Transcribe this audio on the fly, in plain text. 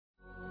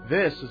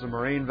This is a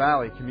Moraine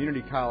Valley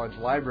Community College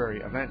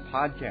Library event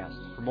podcast.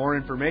 For more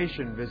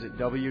information, visit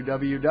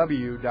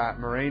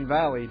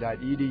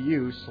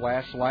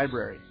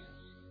www.morainevalley.edu/library.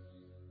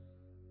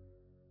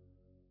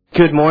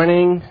 Good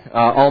morning,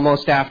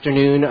 almost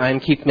afternoon. I'm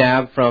Keith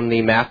Knabb from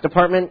the Math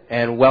Department,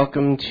 and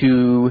welcome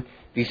to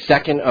the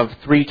second of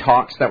 3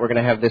 talks that we're going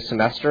to have this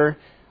semester.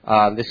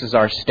 This is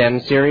our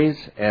STEM series,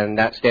 and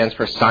that stands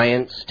for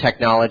Science,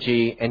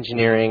 Technology,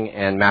 Engineering,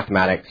 and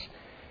Mathematics.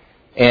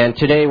 And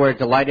today we're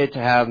delighted to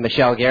have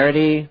Michelle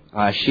Gerrity.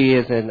 She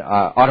is an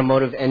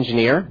automotive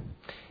engineer,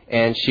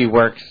 and she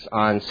works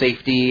on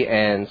safety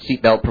and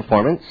seatbelt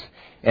performance.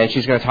 And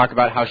she's going to talk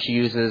about how she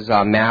uses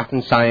math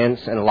and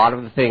science and a lot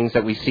of the things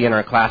that we see in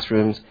our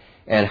classrooms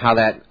and how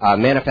that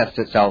manifests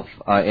itself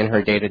in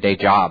her day-to-day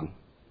job.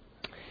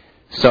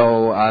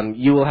 So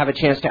you will have a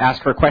chance to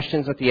ask her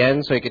questions at the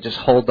end, so you could just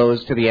hold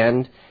those to the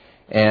end.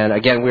 And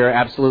again, we are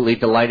absolutely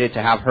delighted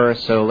to have her,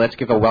 so let's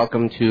give a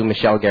welcome to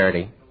Michelle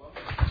Gerrity.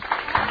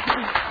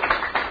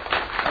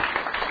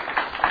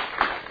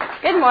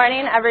 Good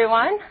morning,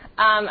 everyone.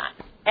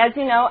 As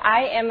you know,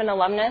 I am an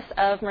alumnus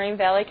of Moraine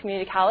Valley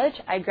Community College.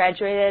 I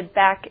graduated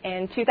back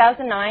in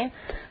 2009,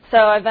 so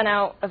I've been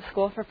out of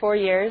school for 4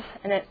 years,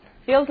 and it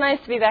feels nice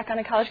to be back on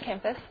a college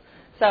campus.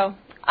 So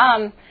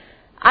I'm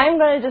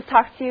going to just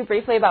talk to you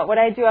briefly about what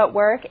I do at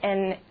work,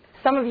 and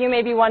some of you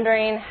may be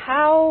wondering,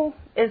 how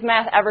is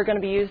math ever going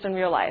to be used in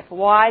real life?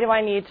 Why do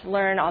I need to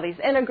learn all these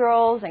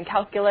integrals and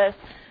calculus?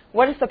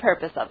 What is the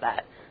purpose of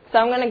that? So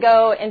I'm going to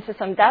go into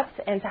some depth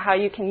into how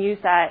you can use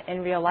that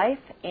in real life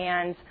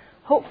and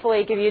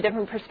hopefully give you a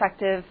different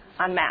perspective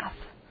on math.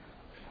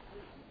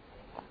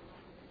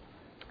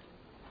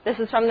 This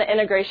is from the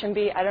integration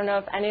beat. I don't know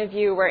if any of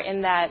you were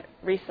in that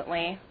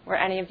recently. Were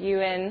any of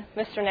you in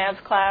Mr. Knabb's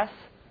class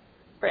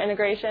for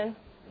integration?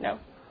 No?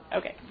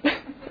 Okay.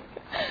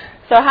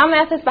 So how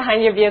math is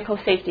behind your vehicle's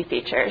safety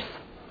features.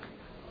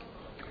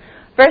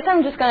 First,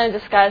 I'm just going to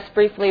discuss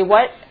briefly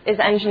what is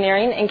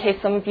engineering in case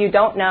some of you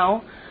don't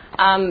know.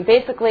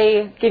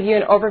 Basically give you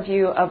an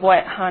overview of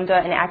what Honda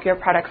and Acura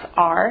products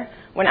are.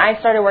 When I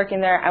started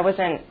working there, I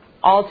wasn't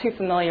all too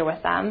familiar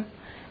with them.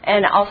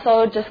 And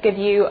also just give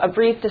you a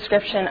brief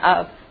description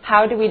of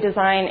how do we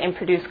design and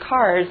produce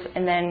cars,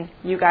 and then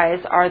you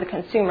guys are the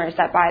consumers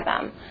that buy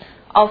them.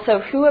 Also,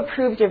 who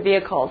approved your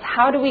vehicles?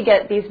 How do we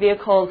get these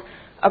vehicles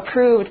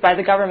approved by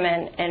the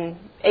government and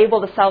able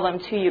to sell them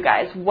to you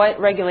guys? What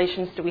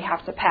regulations do we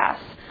have to pass?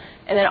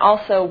 And then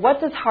also,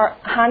 what does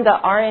Honda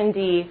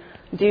R&D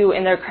do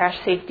in their crash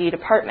safety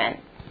department?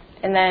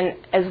 And then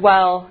as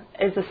well,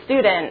 as a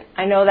student,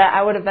 I know that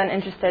I would have been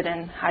interested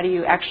in how do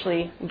you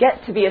actually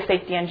get to be a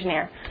safety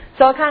engineer.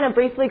 So I'll kind of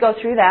briefly go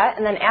through that,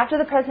 and then after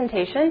the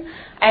presentation,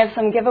 I have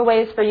some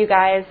giveaways for you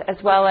guys,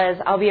 as well as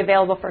I'll be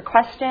available for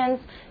questions.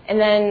 And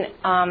then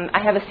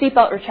I have a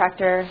seatbelt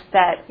retractor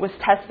that was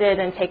tested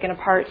and taken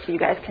apart, so you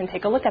guys can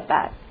take a look at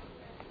that.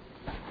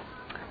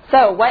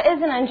 So what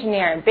is an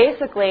engineer?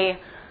 Basically,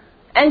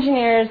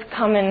 engineers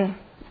come and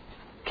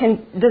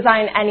can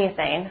design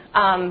anything.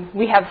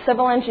 We have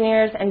civil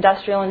engineers,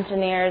 industrial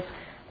engineers,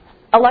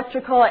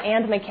 electrical,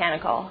 and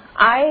mechanical.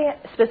 I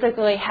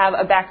specifically have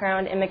a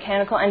background in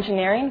mechanical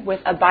engineering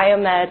with a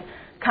biomed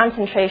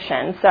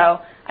concentration. So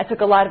I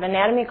took a lot of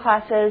anatomy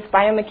classes,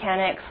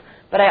 biomechanics,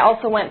 but I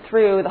also went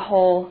through the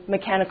whole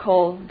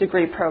mechanical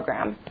degree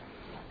program.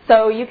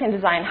 So you can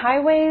design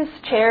highways,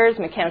 chairs,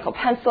 mechanical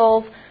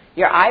pencils.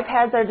 Your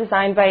iPads are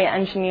designed by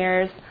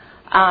engineers.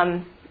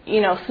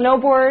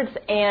 Snowboards,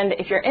 and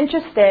if you're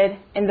interested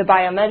in the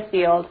biomed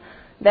field,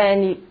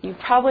 then you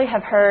probably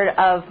have heard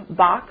of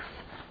box.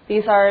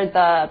 These are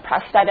the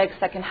prosthetics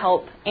that can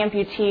help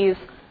amputees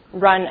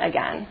run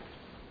again.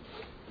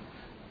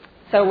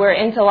 So we're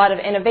into a lot of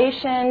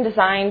innovation,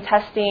 design,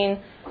 testing,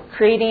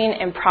 creating,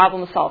 and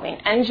problem solving.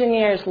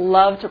 Engineers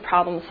love to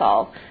problem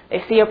solve.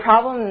 They see a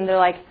problem and they're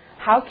like,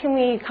 how can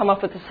we come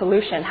up with a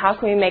solution? How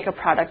can we make a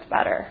product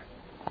better?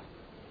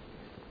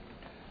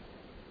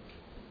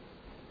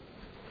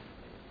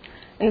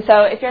 And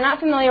so if you're not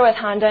familiar with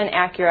Honda and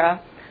Acura,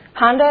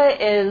 Honda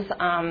is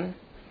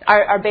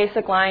our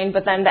basic line,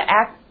 but then the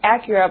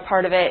Acura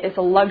part of it is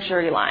a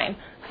luxury line.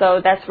 So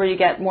that's where you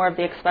get more of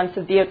the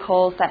expensive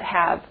vehicles that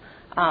have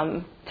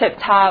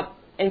tip-top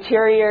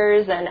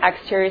interiors and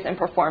exteriors and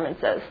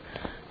performances.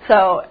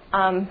 So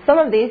some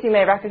of these you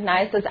may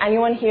recognize. Does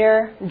anyone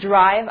here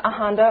drive a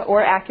Honda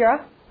or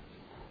Acura?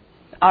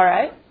 All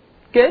right,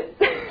 good.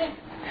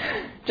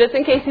 Just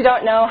in case you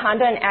don't know,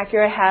 Honda and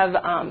Acura have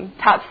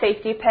top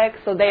safety picks,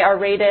 so they are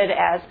rated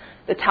as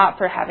the top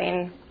for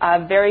having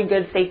very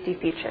good safety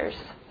features.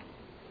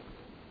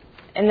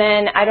 And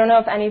then I don't know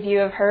if any of you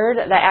have heard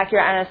that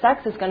Acura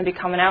NSX is going to be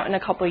coming out in a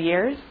couple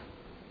years.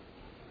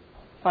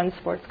 Fun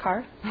sports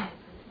car.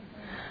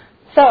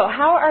 So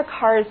how are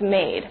cars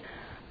made?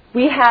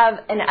 We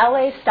have an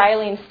LA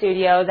styling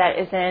studio that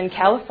is in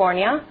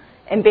California,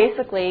 and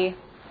basically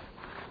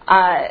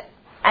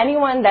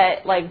anyone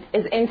that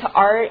is into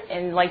art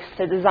and likes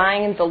to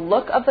design the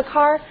look of the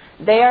car,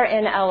 they are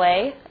in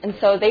LA, and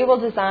so they will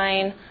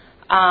design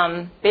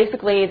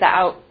basically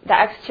the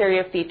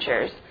exterior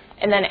features.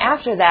 And then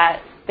after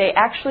that, they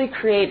actually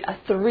create a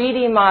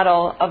 3D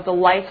model of the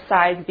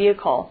life-size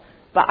vehicle,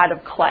 but out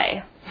of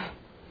clay.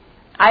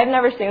 I've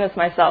never seen this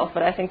myself,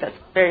 but I think that's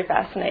very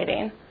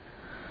fascinating.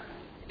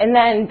 And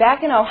then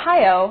back in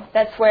Ohio,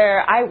 that's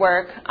where I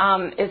work,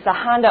 is the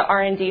Honda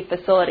R&D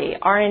facility.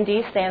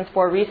 R&D stands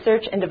for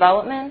Research and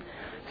Development.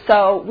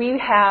 So we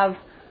have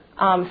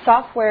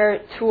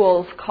software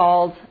tools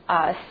called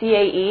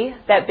CAE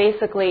that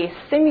basically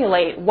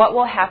simulate what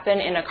will happen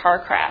in a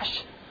car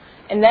crash.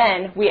 And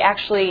then we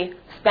actually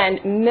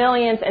spend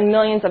millions and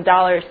millions of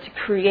dollars to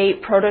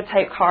create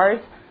prototype cars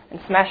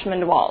and smash them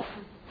into walls.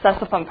 So that's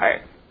the fun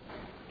part.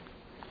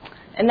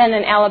 And then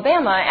in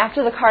Alabama,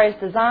 after the car is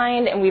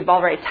designed and we've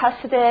already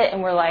tested it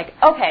and we're like,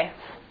 okay,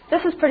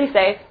 this is pretty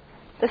safe.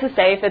 This is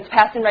safe. It's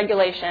passing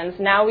regulations.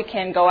 Now we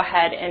can go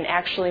ahead and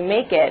actually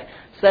make it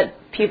so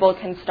that people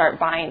can start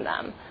buying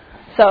them.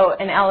 So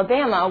in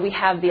Alabama, we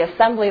have the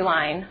assembly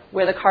line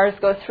where the cars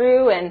go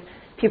through and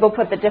people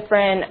put the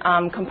different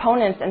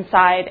components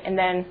inside, and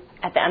then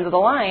at the end of the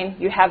line,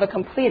 you have a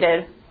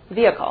completed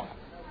vehicle.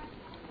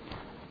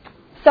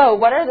 So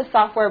what are the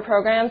software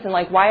programs and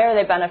why are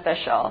they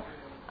beneficial?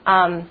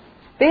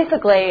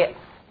 Basically,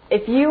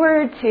 if you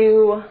were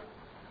to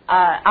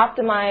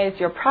optimize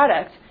your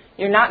product,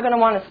 you're not going to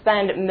want to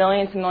spend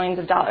millions and millions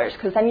of dollars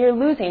because then you're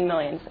losing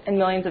millions and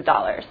millions of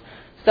dollars.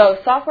 So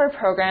software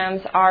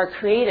programs are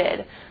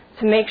created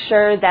to make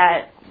sure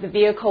that the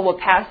vehicle will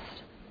pass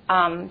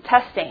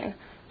testing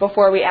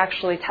before we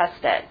actually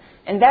test it.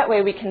 And that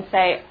way we can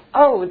say,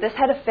 oh, this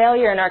had a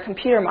failure in our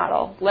computer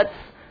model. Let's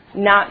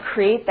not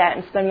create that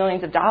and spend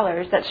millions of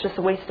dollars. That's just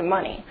a waste of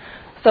money.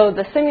 So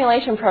the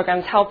simulation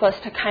programs help us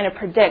to kind of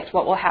predict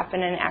what will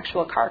happen in an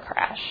actual car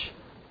crash.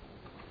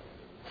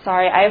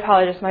 Sorry, I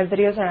apologize. My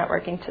videos are not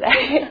working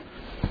today.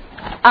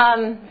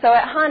 So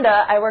at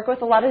Honda, I work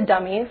with a lot of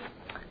dummies.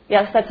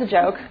 Yes, that's a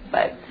joke,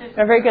 but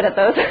I'm very good at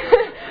those.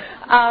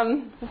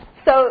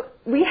 So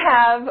we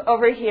have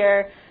over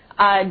here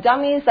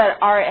dummies that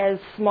are as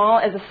small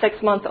as a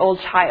 6-month-old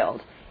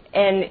child.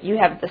 And you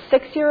have the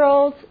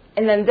 6-year-olds,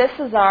 and then this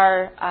is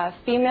our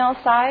female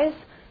size.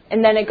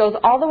 And then it goes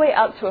all the way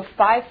up to a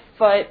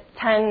 5-foot,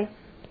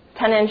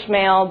 10-inch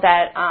male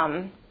that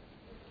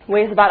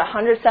weighs about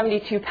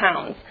 172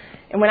 pounds.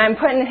 And when I'm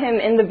putting him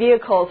in the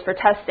vehicles for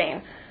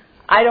testing,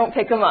 I don't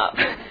pick him up.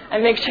 I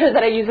make sure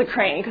that I use a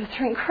crane because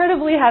they're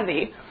incredibly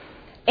heavy.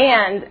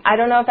 And I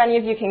don't know if any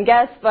of you can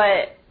guess,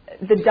 but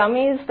the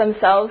dummies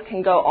themselves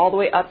can go all the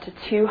way up to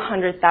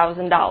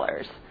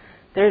 $200,000.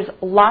 There's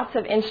lots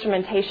of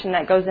instrumentation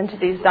that goes into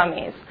these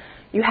dummies.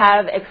 You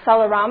have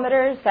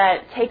accelerometers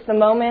that take the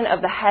moment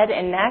of the head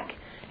and neck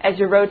as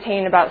you're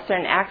rotating about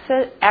certain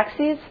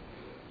axes,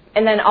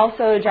 and then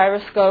also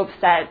gyroscopes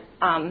that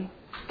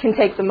can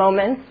take the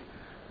moments.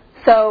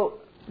 So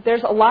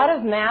there's a lot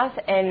of math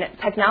and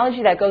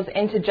technology that goes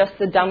into just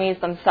the dummies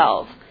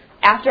themselves.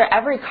 After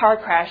every car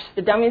crash,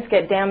 the dummies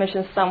get damaged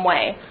in some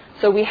way.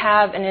 So we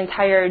have an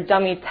entire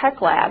dummy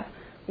tech lab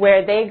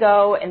where they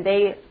go and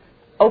they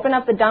open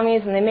up the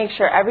dummies and they make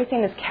sure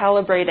everything is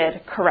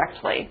calibrated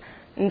correctly.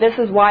 And this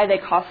is why they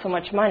cost so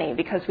much money,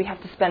 because we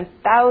have to spend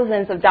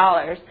thousands of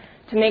dollars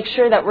to make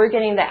sure that we're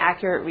getting the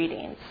accurate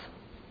readings.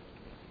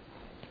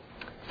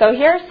 So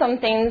here are some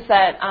things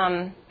that,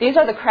 these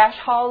are the crash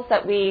halls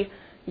that we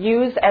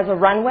use as a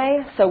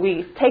runway. So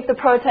we take the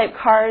prototype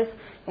cars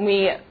and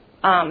we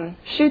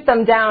shoot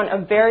them down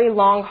a very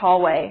long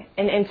hallway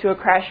and into a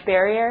crash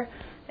barrier.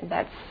 And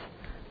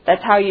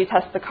that's how you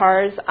test the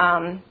cars.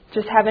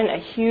 Just having a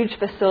huge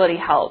facility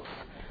helps.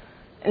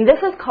 And this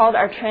is called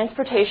our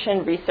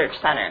Transportation Research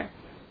Center.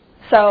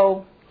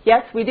 So,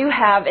 yes, we do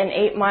have an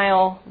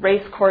 8-mile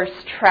race course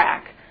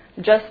track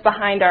just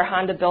behind our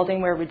Honda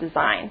building where we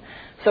design.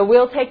 So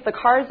we'll take the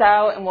cars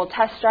out and we'll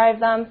test drive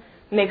them,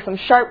 make some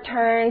sharp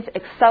turns,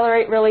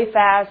 accelerate really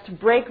fast,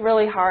 brake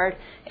really hard,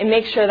 and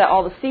make sure that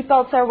all the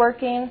seatbelts are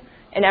working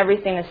and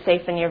everything is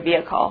safe in your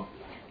vehicle.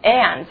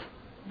 And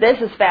this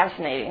is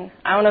fascinating.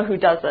 I don't know who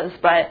does this,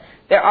 but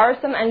there are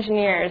some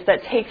engineers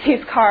that take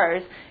these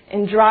cars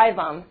and drive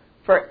them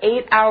for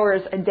 8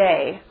 hours a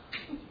day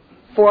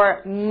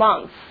for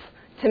months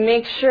to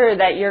make sure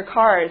that your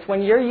cars,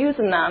 when you're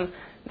using them,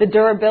 the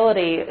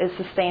durability is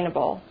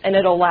sustainable and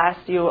it'll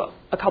last you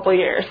a couple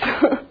years.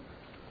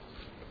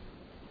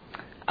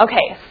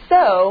 Okay,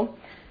 so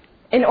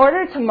in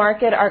order to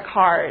market our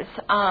cars,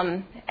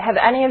 have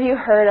any of you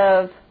heard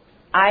of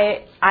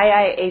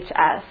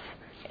IIHS?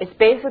 It's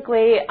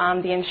basically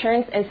the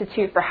Insurance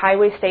Institute for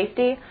Highway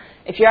Safety.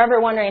 If you're ever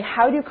wondering,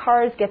 how do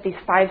cars get these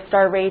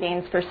 5-star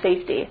ratings for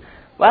safety?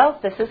 Well,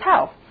 this is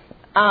how.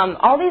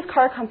 All these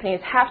car companies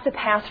have to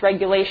pass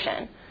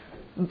regulation,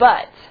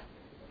 but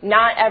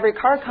not every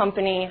car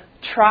company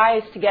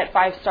tries to get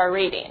 5-star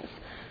ratings.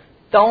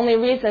 The only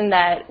reason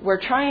that we're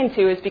trying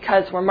to is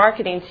because we're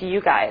marketing to you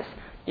guys.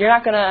 You're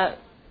not going to,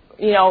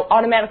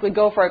 automatically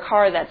go for a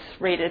car that's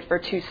rated for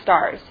 2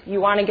 stars.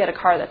 You want to get a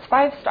car that's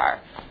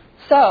 5-star.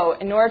 So,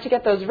 in order to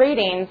get those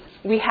ratings,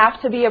 we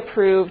have to be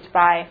approved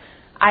by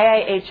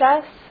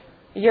IIHS,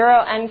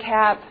 Euro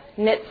NCAP,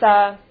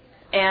 NHTSA,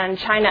 and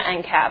China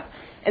NCAP.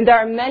 And there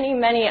are many,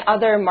 many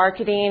other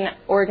marketing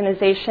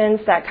organizations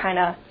that kind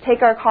of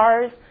take our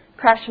cars,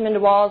 crash them into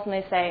walls, and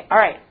they say, all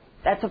right,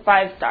 that's a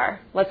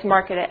 5-star. Let's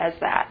market it as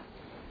that.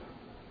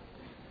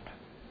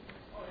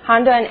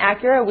 Honda and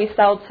Acura, we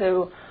sell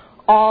to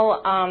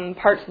all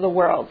parts of the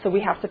world, so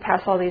we have to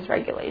pass all these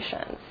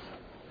regulations.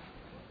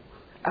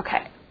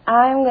 Okay,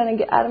 I'm going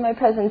to get out of my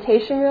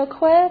presentation real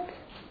quick,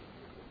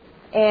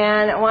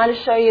 and I want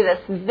to show you this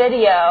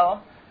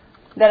video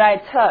that I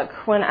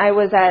took when I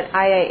was at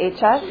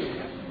IAHS.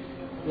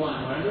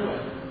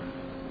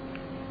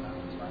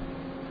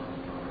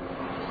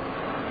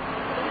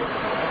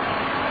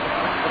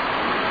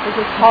 This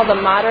is called a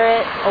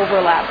moderate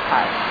overlap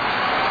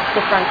test,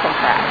 differential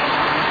crash.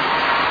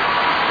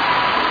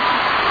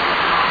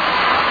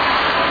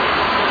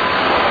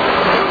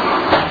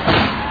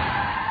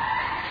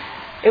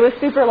 It was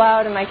super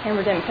loud and my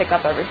camera didn't pick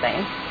up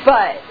everything,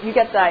 but you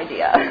get the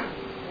idea.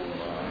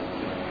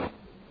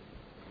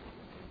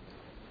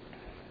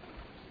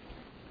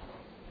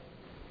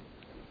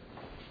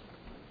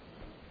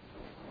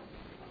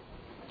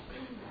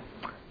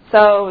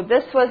 So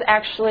this was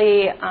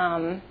actually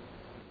a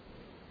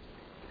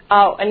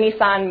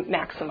Nissan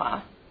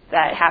Maxima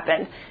that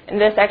happened, and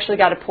this actually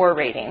got a poor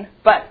rating.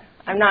 But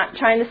I'm not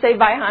trying to say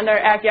buy Honda or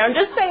Acura. I'm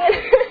just saying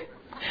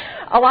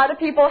a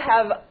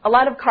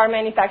lot of car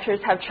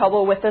manufacturers have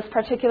trouble with this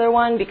particular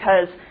one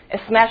because it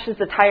smashes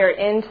the tire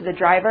into the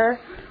driver,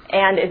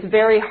 and it's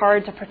very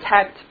hard to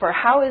protect for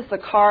how is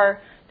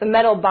the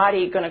metal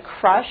body going to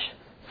crush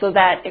so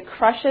that it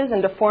crushes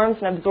and deforms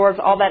and absorbs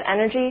all that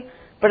energy,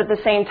 but at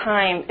the same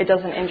time, it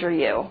doesn't injure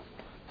you.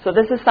 So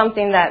this is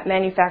something that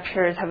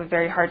manufacturers have a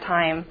very hard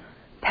time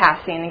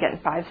passing and getting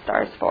 5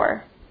 stars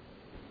for.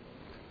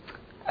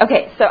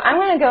 Okay, so I'm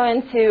going to go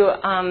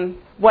into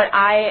what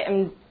I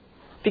am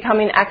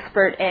becoming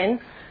expert in.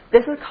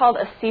 This is called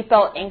a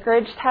seatbelt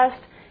anchorage test.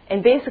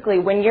 And basically,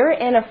 when you're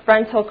in a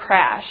frontal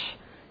crash,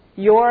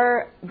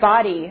 your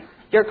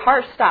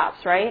car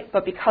stops, right?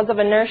 But because of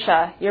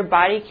inertia, your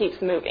body keeps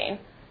moving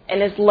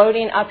and is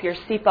loading up your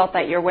seatbelt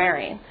that you're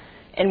wearing.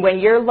 And when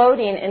you're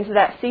loading into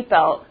that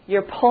seatbelt,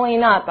 you're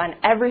pulling up on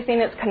everything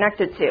it's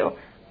connected to,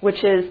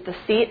 which is the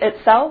seat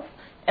itself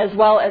as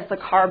well as the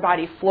car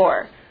body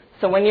floor.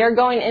 So when you're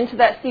going into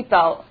that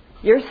seatbelt,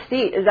 your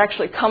seat is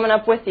actually coming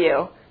up with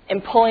you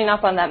and pulling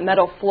up on that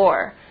metal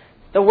floor.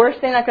 The worst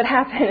thing that could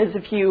happen is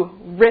if you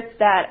rip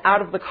that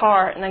out of the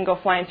car and then go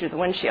flying through the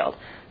windshield.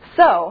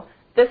 So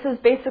this is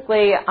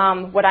basically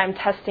what I'm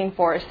testing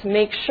for, is to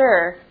make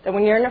sure that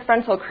when you're in a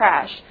frontal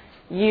crash,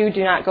 you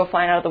do not go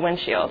flying out of the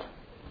windshield,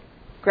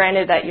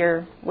 granted that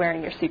you're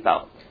wearing your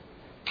seatbelt.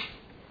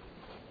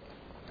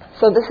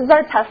 So this is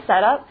our test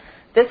setup.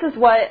 This is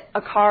what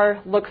a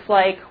car looks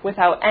like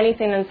without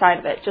anything inside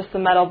of it, just the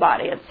metal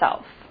body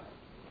itself.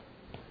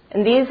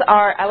 And these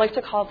are, I like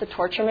to call it the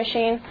torture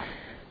machine,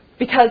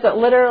 because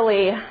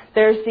literally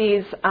there's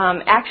these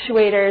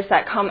actuators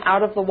that come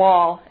out of the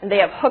wall, and they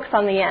have hooks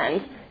on the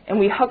end, and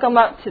we hook them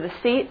up to the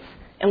seats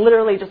and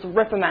literally just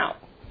rip them out.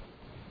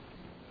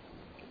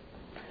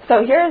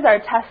 So here's our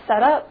test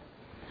setup.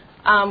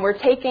 We're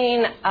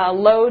taking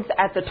loads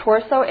at the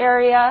torso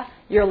area,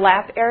 your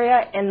lap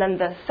area, and then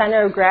the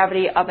center of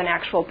gravity of an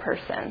actual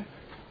person.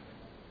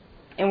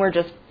 And we're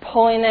just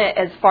pulling it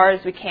as far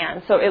as we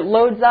can. So it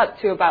loads up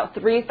to about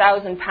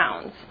 3,000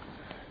 pounds.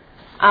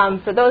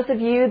 For those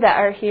of you that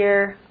are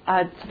here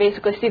to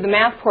basically see the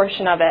math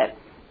portion of it,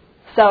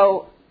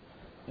 so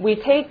we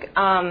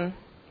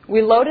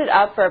load it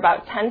up for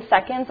about 10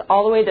 seconds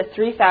all the way to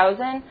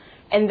 3,000,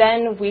 and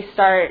then we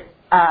start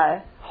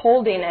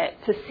holding it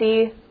to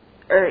see,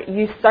 or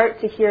you start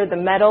to hear the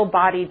metal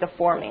body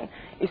deforming.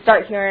 You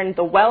start hearing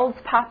the welds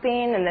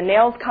popping and the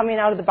nails coming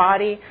out of the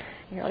body.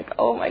 And you're like,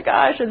 oh my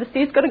gosh, are the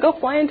seats going to go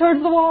flying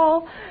towards the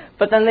wall?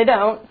 But then they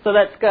don't, so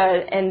that's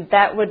good. And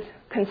that would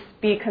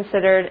be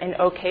considered an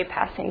okay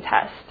passing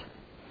test.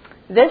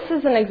 This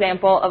is an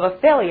example of a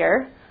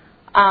failure.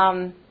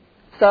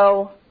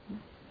 So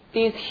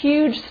these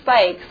huge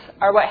spikes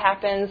are what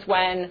happens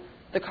when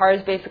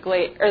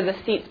the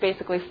seats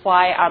basically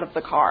fly out of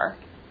the car.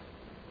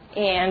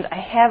 And I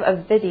have a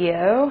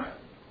video.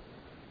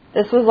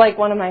 This was like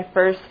one of my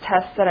first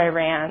tests that I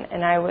ran,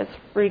 and I was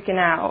freaking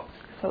out.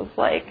 So I was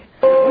like,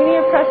 we need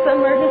to press the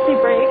emergency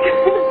brake.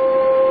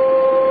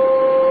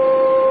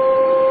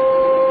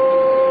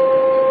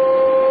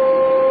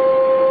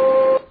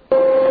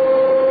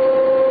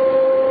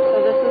 So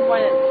this is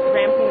when it's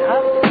ramping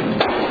up.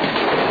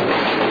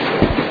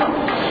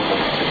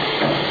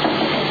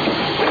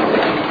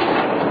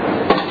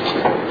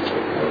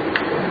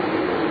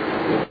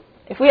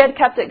 If we had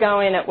kept it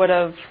going, it would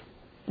have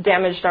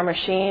damaged our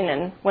machine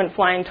and went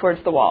flying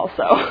towards the wall,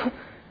 so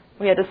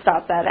we had to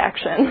stop that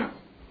action.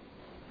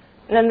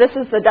 And then this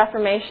is the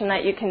deformation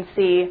that you can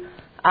see.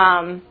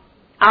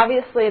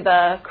 Obviously,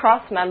 the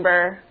cross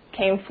member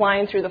came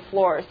flying through the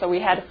floor, so we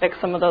had to fix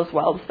some of those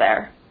welds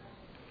there.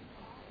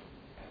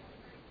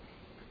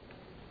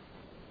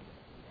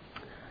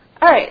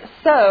 All right,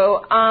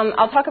 so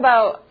I'll talk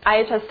about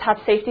IHS Top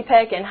Safety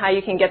Pick and how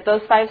you can get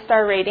those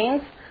 5-star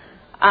ratings.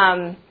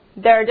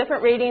 there are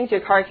different ratings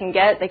your car can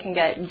get. They can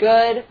get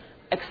good,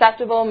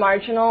 acceptable,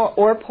 marginal,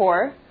 or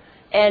poor.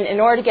 And in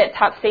order to get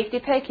top safety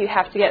pick, you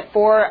have to get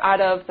 4 out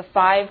of the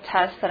 5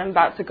 tests that I'm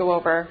about to go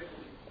over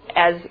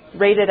as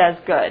rated as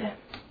good.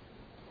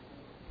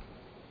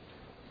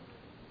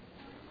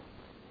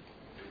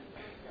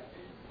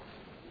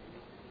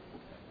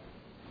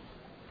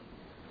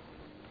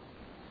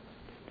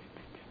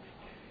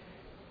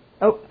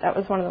 Oh, that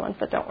was one of the ones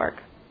that don't work.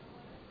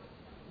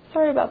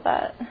 Sorry about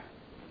that.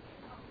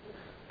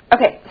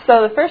 Okay,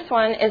 so the first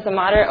one is a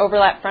moderate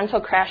overlap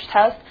frontal crash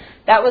test.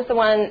 That was the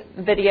one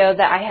video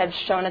that I had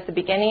shown at the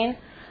beginning.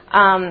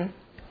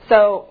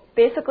 So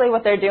basically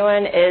what they're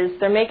doing is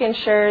they're making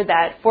sure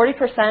that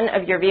 40%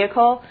 of your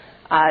vehicle,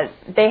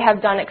 they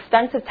have done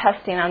extensive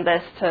testing on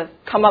this to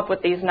come up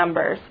with these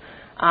numbers.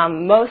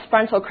 Most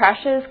frontal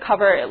crashes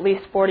cover at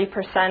least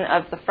 40%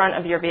 of the front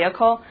of your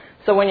vehicle.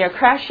 So when you're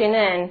crashing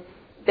in,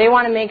 they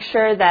want to make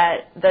sure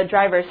that the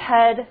driver's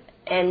head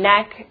and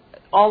neck,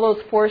 all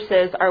those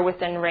forces are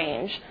within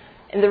range.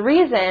 And the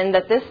reason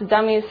that this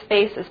dummy's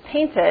face is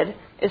painted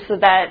is so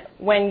that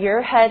when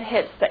your head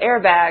hits the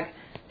airbag,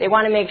 they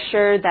want to make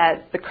sure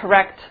that the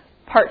correct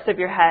parts of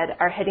your head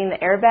are hitting the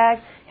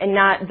airbag and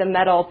not the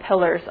metal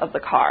pillars of the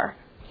car.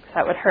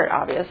 That would hurt,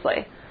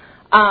 obviously.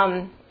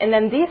 And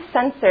then these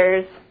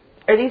sensors,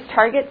 or these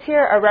targets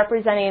here, are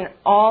representing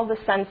all the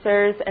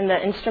sensors and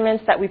the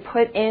instruments that we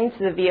put into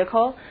the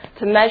vehicle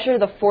to measure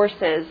the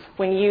forces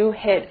when you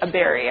hit a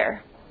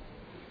barrier.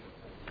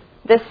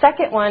 The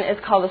second one is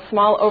called a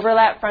small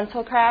overlap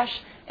frontal crash,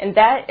 and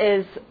that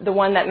is the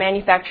one that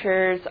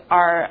manufacturers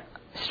are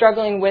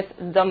struggling with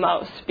the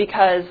most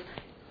because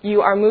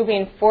you are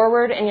moving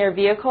forward in your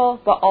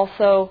vehicle but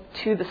also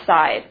to the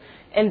side.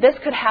 And this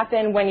could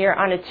happen when you're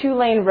on a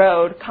 2-lane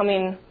road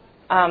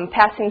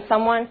passing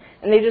someone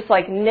and they just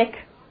nick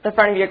the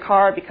front of your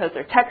car because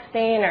they're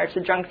texting or it's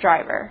a drunk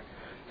driver.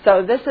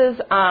 So this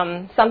is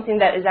something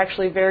that is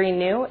actually very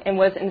new and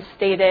was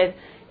instated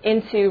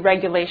into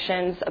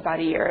regulations about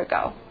a year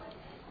ago.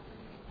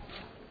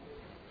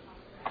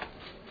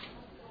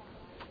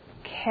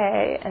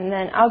 Okay, and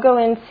then I'll go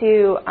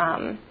into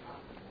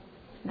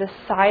the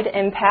side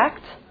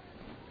impact.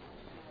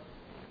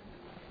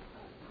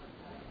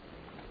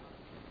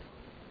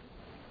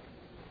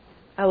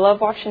 I love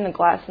watching the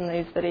glass in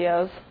these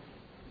videos.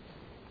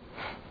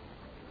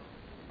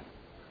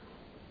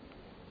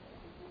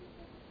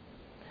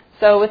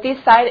 So with these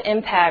side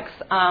impacts,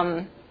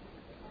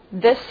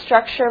 this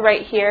structure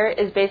right here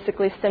is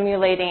basically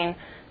simulating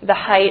the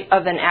height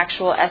of an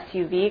actual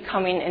SUV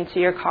coming into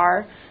your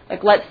car.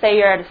 Let's say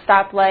you're at a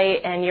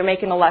stoplight and you're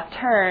making a left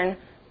turn,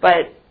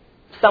 but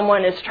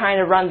someone is trying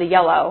to run the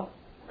yellow,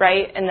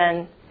 right? And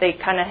then they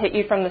kind of hit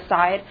you from the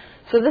side.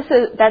 So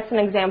that's an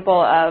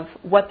example of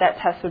what that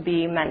test would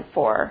be meant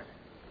for.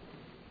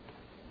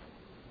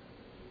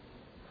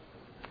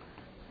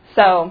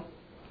 So,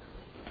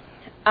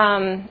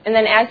 and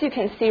then as you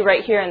can see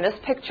right here in this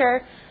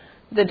picture,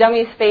 the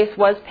dummy's face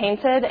was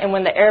painted, and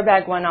when the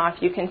airbag went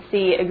off, you can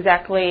see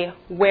exactly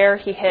where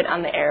he hit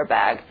on the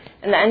airbag.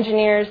 And the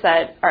engineers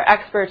that are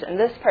experts in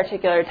this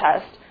particular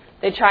test,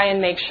 they try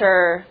and make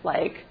sure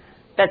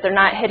that they're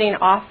not hitting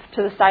off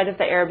to the side of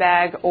the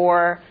airbag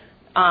or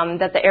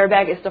that the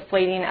airbag is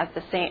deflating at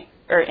the same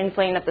or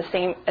inflating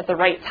at the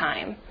right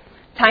time.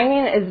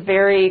 Timing is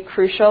very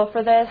crucial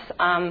for this.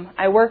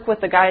 I work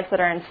with the guys that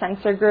are in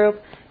sensor group,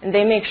 and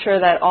they make sure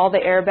that all the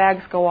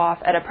airbags go off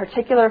at a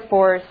particular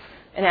force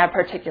and at a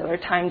particular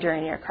time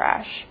during your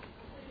crash.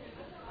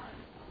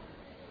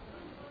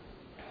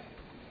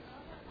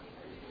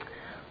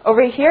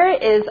 Over here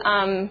is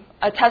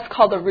a test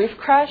called the roof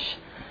crush.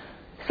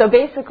 So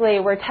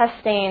basically, we're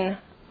testing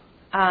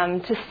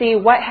to see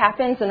what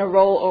happens in a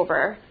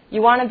rollover.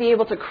 You want to be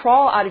able to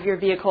crawl out of your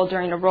vehicle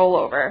during a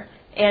rollover,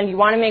 and you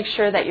want to make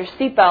sure that your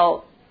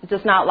seatbelt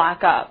does not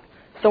lock up.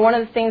 So one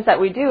of the things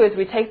that we do is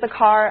we take the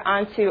car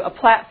onto a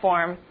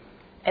platform,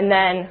 and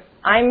then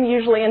I'm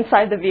usually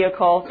inside the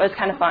vehicle, but it's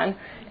kind of fun,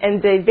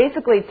 and they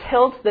basically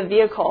tilt the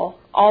vehicle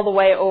all the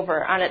way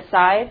over on its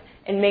side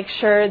and make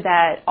sure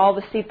that all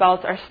the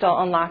seatbelts are still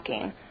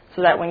unlocking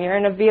so that when you're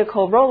in a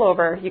vehicle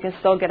rollover, you can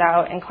still get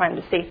out and climb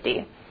to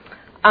safety.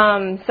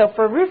 So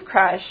for roof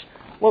crush,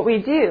 what we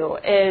do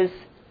is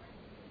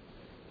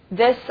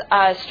this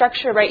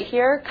structure right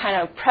here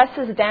kind of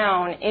presses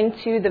down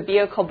into the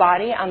vehicle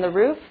body on the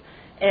roof,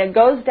 and it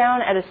goes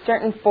down at a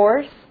certain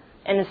force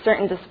and a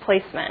certain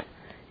displacement.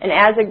 And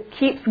as it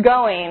keeps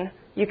going,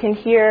 you can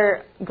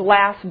hear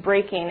glass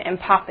breaking and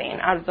popping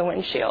out of the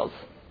windshields.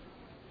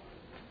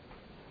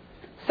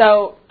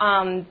 So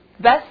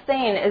best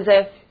thing is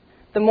if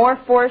the more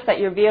force that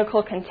your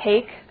vehicle can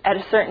take at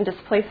a certain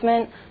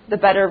displacement, the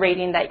better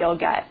rating that you'll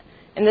get.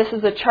 And this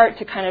is a chart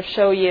to kind of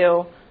show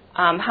you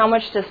how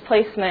much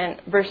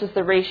displacement versus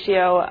the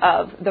ratio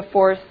of the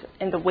force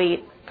and the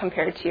weight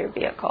compared to your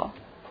vehicle.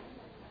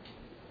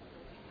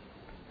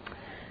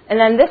 And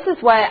then this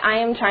is what I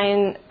am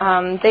trying,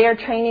 they are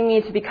training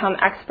me to become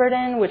expert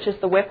in, which is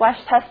the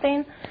whiplash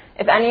testing.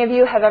 If any of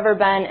you have ever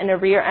been in a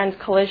rear end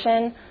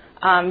collision,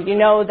 you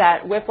know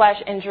that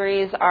whiplash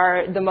injuries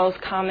are the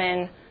most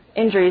common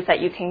injuries that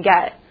you can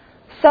get.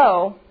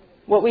 So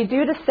what we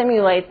do to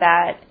simulate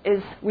that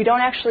is we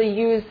don't actually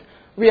use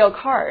real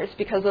cars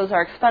because those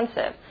are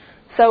expensive.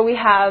 So we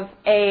have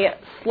a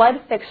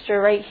sled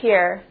fixture right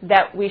here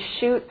that we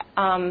shoot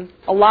a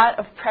lot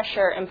of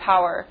pressure and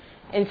power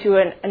into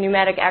a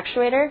pneumatic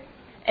actuator,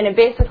 and it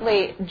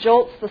basically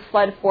jolts the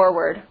sled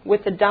forward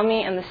with the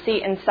dummy and the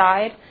seat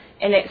inside,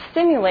 and it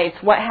simulates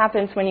what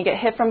happens when you get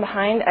hit from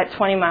behind at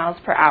 20 miles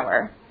per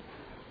hour.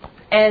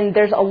 And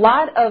there's a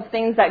lot of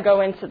things that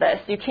go into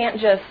this. You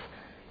can't just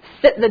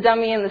sit the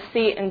dummy in the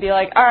seat and be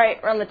like, all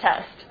right, run the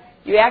test.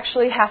 You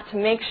actually have to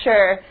make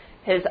sure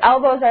his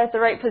elbows are at the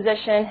right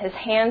position, his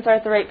hands are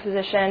at the right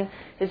position,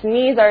 his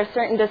knees are a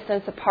certain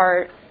distance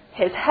apart,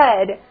 his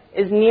head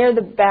is near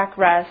the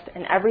backrest,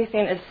 and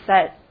everything is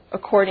set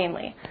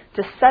accordingly.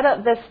 To set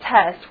up this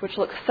test, which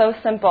looks so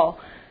simple,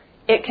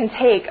 it can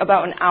take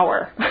about an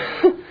hour.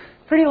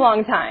 Pretty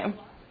long time.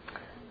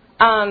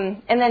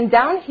 And then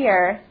down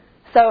here,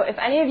 so if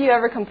any of you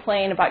ever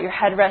complain about your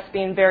headrest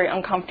being very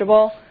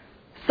uncomfortable,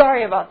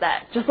 sorry about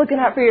that. Just looking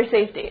out for your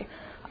safety.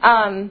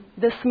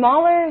 The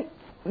smaller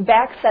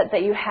back set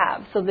that you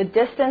have, so the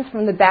distance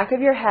from the back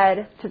of your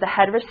head to the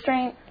head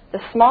restraint, the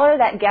smaller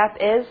that gap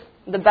is,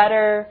 the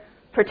better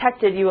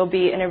protected you will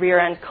be in a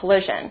rear-end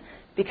collision,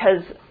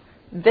 because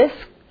this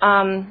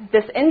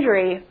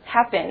injury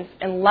happens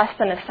in less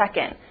than a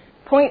second,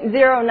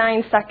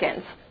 0.09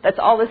 seconds. That's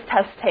all this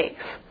test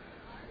takes.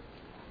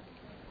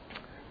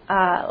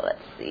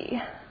 Let's see.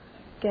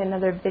 Get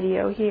another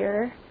video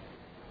here.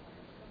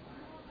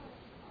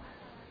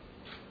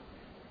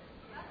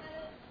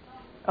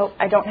 Oh,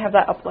 I don't have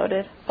that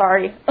uploaded.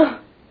 Sorry.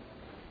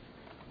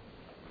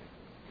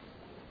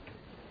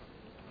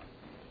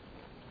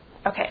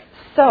 Okay,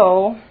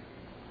 so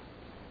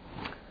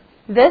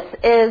this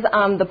is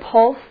the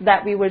pulse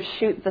that we would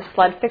shoot the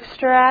sled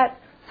fixture at.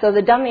 So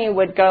the dummy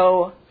would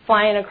go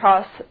flying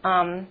across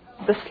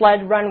the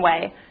sled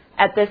runway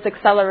at this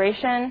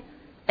acceleration,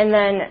 and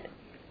then,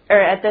 or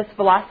at this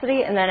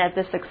velocity, and then at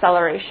this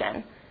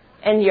acceleration.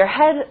 And your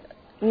head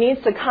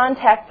needs to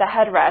contact the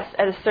headrest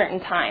at a certain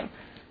time.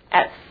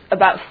 At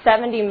about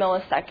 70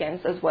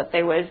 milliseconds is what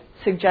they would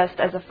suggest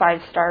as a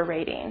 5-star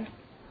rating.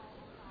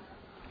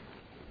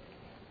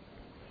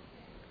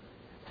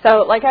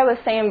 So like I was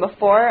saying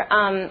before,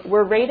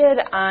 we're rated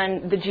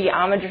on the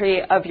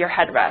geometry of your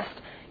headrest.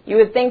 You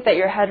would think that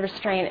your head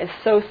restraint is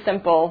so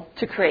simple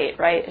to create,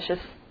 right? It's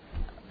just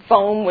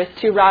foam with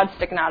 2 rods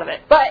sticking out of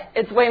it. But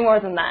it's way more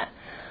than that.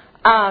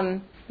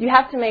 You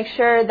have to make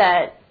sure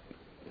that...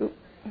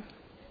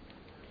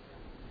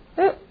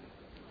 there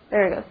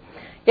it goes.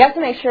 You have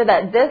to make sure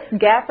that this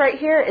gap right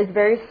here is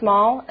very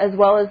small, as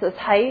well as this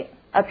height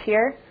up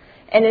here.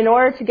 And in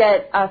order to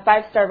get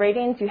 5-star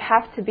ratings, you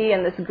have to be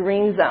in this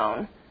green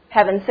zone,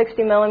 having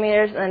 60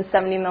 millimeters and then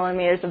 70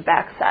 millimeters of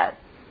back set.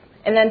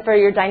 And then for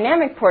your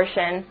dynamic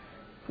portion,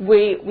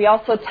 we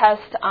also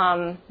test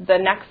the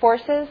neck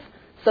forces.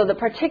 So the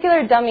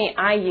particular dummy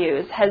I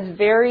use has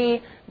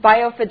very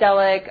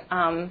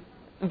biofidelic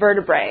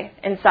vertebrae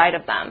inside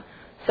of them.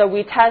 So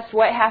we test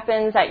what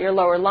happens at your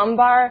lower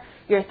lumbar,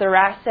 your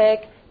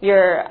thoracic,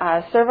 your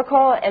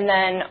cervical, and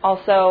then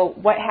also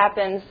what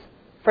happens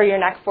for your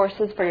neck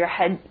forces for your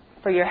head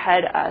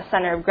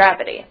center of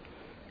gravity.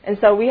 And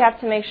so we have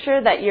to make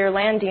sure that you're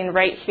landing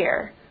right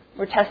here.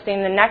 We're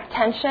testing the neck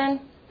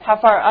tension, how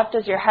far up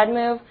does your head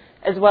move,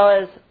 as well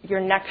as your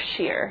neck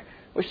shear,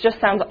 which just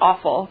sounds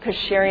awful because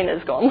shearing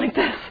is going like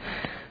this.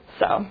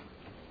 So,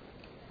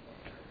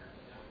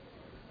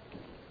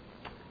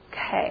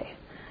 okay.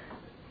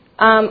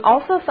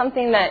 Also,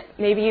 something that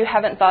maybe you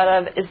haven't thought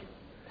of is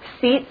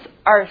seats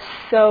are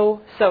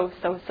so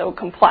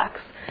complex.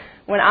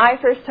 When I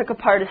first took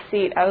apart a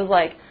seat, I was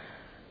like,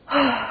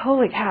 oh,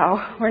 holy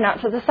cow, we're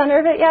not to the center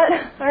of it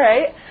yet? All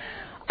right.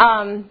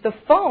 The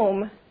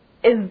foam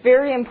is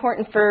very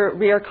important for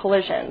rear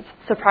collisions,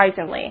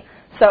 surprisingly.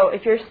 So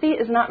if your seat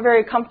is not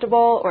very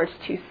comfortable, or it's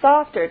too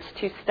soft, or it's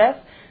too stiff,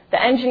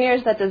 the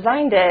engineers that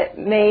designed it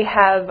may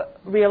have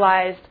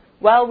realized,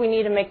 well, we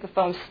need to make the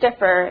foam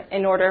stiffer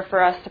in order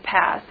for us to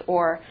pass,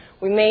 or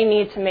we may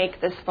need to make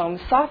this foam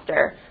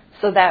softer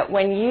so that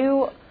when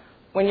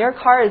your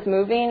car is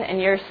moving and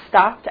you're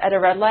stopped at a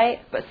red light,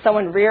 but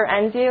someone rear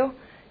ends you,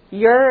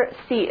 your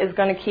seat is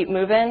going to keep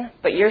moving,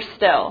 but you're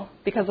still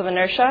because of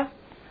inertia.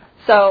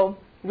 So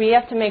we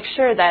have to make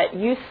sure that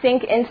you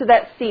sink into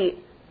that seat,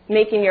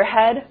 making your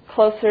head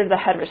closer to the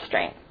head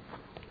restraint.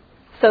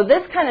 So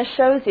this kind of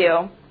shows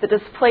you the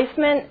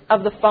displacement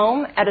of the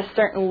foam at a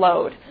certain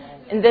load.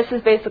 And this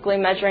is basically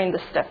measuring the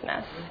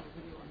stiffness.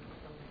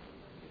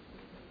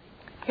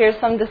 Here's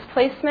some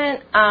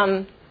displacement.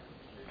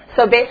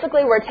 So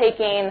basically we're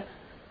taking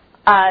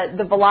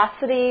the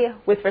velocity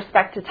with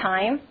respect to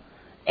time,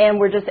 and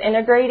we're just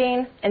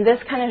integrating. And this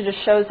kind of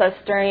just shows us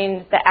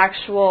during the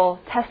actual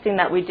testing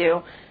that we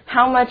do,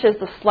 how much is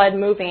the sled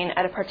moving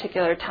at a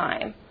particular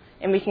time.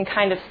 And we can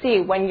kind of see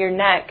when your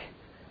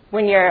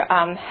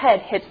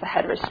head hits the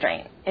head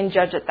restraint and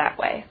judge it that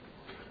way.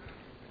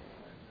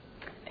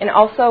 And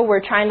also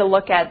we're trying to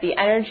look at the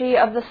energy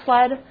of the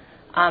sled.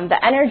 The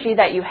energy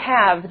that you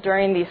have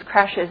during these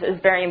crashes is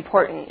very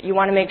important. You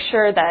want to make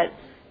sure that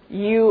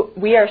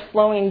we are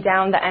slowing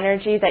down the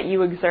energy that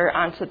you exert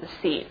onto the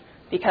seat,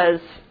 because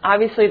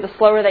obviously the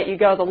slower that you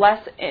go, the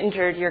less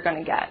injured you're going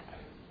to get.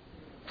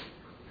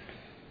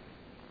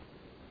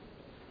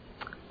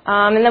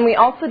 And then we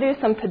also do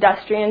some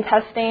pedestrian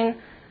testing.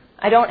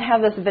 I don't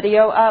have this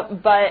video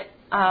up, but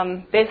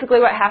basically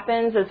what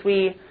happens is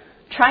we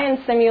try and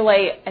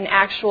simulate an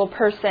actual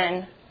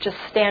person just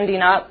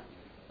standing up,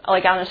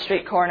 like on a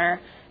street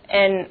corner.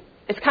 And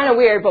it's kind of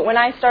weird, but when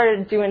I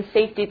started doing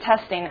safety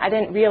testing, I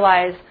didn't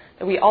realize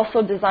that we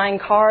also design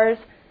cars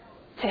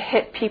to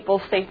hit people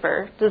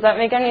safer. Does that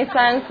make any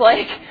sense?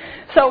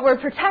 So we're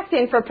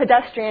protecting for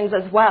pedestrians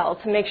as well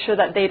to make sure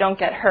that they don't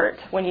get hurt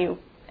when you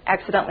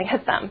accidentally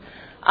hit them.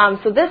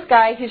 So this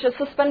guy, he's just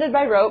suspended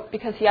by rope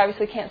because he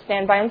obviously can't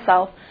stand by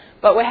himself.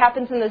 But what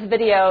happens in this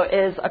video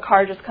is a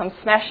car just comes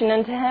smashing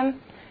into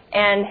him,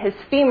 and his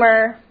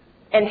femur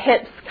and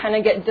hips kind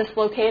of get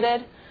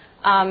dislocated.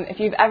 If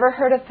you've ever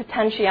heard of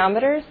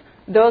potentiometers,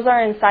 those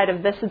are inside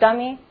of this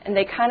dummy, and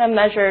they kind of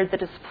measure the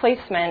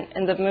displacement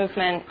and the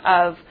movement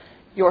of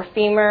your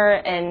femur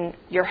and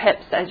your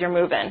hips as you're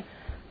moving,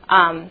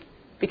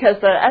 because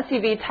the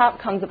SUV top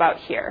comes about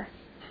here.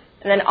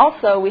 And then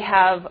also we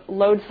have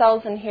load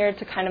cells in here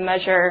to kind of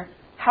measure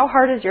how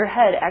hard is your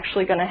head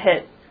actually going to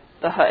hit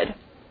the hood.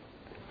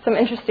 Some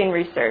interesting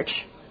research.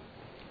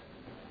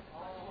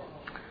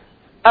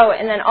 Oh,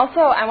 and then also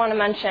I want to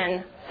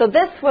mention, so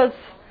this was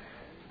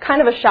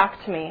kind of a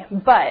shock to me,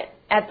 but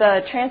at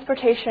the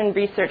Transportation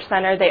Research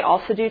Center, they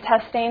also do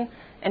testing.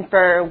 And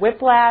for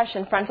whiplash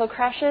and frontal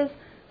crashes,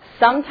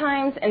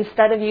 sometimes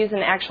instead of using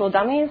actual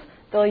dummies,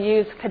 they'll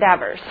use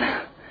cadavers.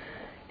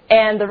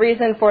 And the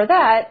reason for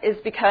that is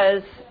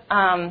because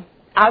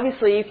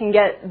obviously you can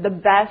get the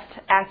best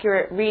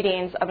accurate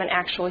readings of an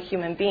actual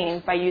human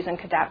being by using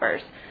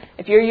cadavers.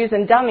 If you're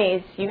using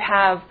dummies, you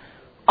have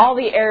all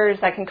the errors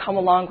that can come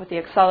along with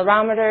the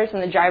accelerometers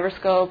and the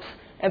gyroscopes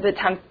and the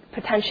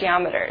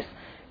potentiometers.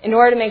 In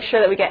order to make sure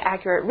that we get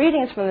accurate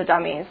readings from the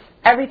dummies,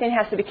 everything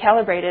has to be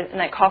calibrated, and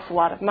that costs a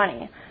lot of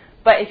money.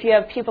 But if you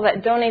have people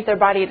that donate their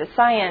body to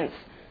science,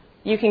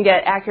 you can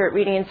get accurate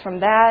readings from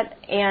that.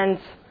 And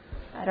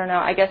I don't know,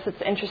 I guess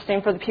it's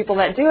interesting for the people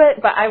that do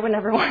it, but I would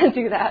never want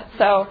to do that.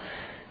 So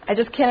I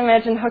just can't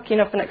imagine hooking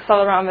up an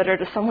accelerometer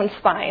to someone's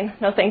spine.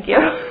 No, thank you.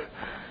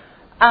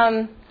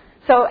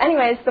 So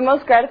anyways, the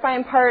most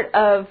gratifying part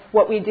of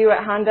what we do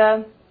at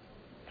Honda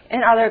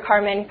and other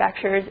car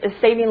manufacturers is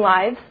saving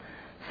lives.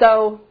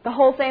 So the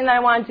whole thing that I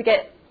wanted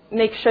to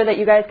make sure that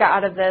you guys got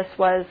out of this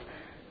was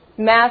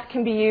math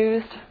can be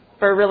used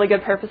for really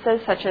good purposes,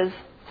 such as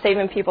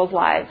saving people's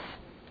lives.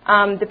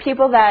 The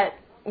people that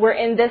were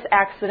in this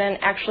accident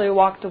actually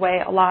walked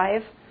away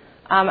alive.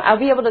 I'll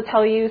be able to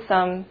tell you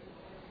some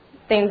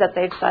things that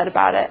they've said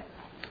about it.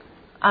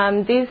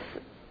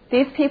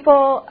 These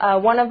people,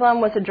 one of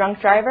them was a drunk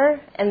driver,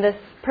 and this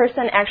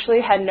person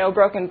actually had no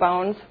broken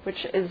bones,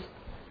 which is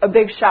a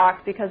big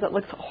shock because it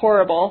looks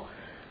horrible.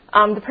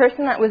 The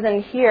person that was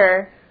in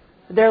here,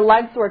 their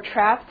legs were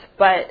trapped,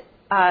 but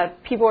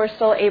people were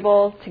still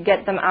able to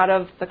get them out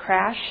of the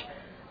crash,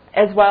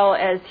 as well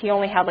as he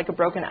only had like a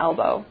broken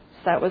elbow.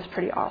 So that was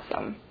pretty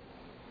awesome.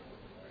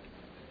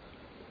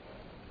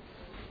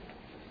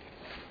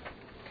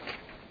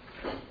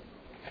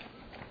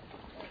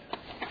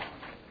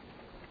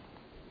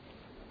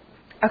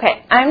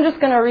 Okay, I'm just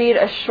going to read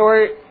a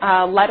short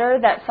letter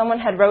that someone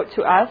had wrote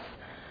to us.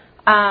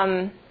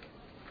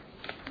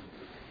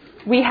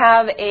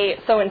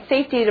 So in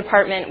safety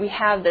department, we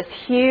have this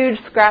huge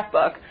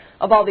scrapbook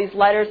of all these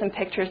letters and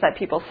pictures that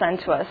people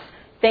send to us,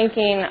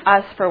 thanking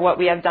us for what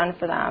we have done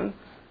for them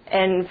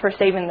and for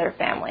saving their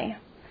family.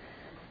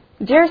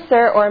 Dear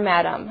Sir or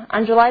Madam,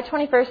 on July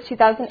 21st,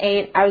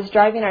 2008, I was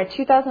driving our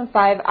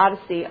 2005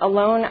 Odyssey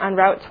alone on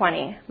Route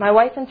 20. My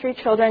wife and 3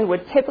 children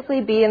would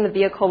typically be in the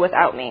vehicle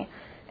without me.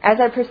 As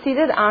I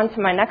proceeded on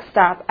to my next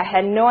stop, I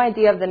had no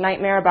idea of the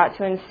nightmare about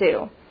to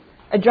ensue.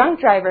 A drunk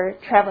driver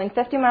traveling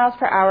 50 miles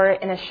per hour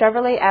in a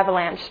Chevrolet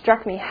Avalanche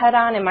struck me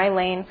head-on in my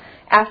lane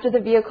after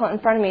the vehicle in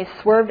front of me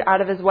swerved out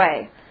of his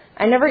way.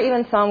 I never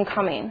even saw him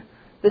coming.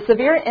 The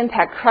severe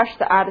impact crushed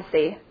the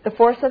Odyssey, the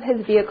force of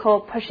his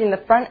vehicle pushing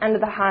the front end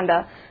of the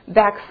Honda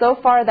back so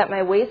far that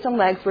my waist and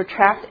legs were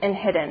trapped and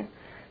hidden.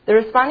 The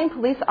responding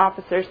police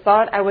officers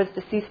thought I was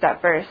deceased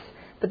at first,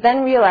 but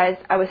then realized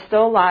I was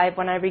still alive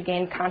when I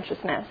regained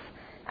consciousness.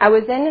 I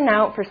was in and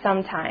out for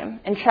some time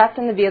and trapped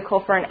in the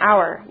vehicle for an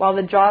hour while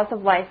the jaws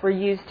of life were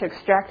used to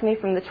extract me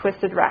from the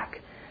twisted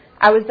wreck.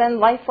 I was then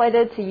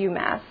life-flighted to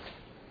UMass.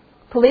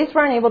 Police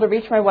were unable to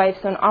reach my wife,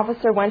 so an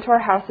officer went to our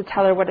house to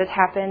tell her what had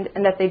happened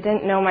and that they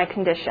didn't know my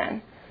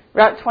condition.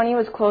 Route 20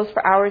 was closed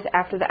for hours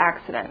after the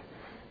accident.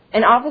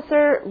 An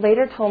officer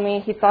later told me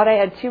he thought I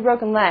had 2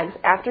 broken legs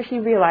after he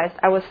realized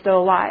I was still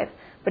alive,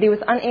 but he was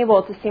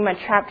unable to see my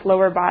trapped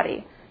lower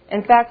body.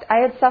 In fact, I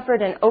had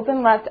suffered an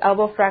open left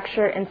elbow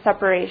fracture and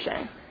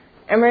separation.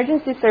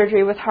 Emergency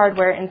surgery with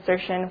hardware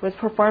insertion was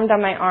performed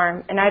on my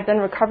arm, and I've been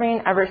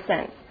recovering ever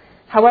since.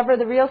 However,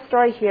 the real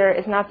story here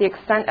is not the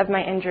extent of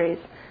my injuries,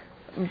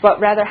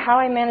 but rather how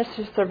I managed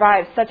to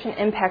survive such an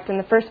impact in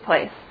the first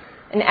place.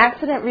 An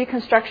accident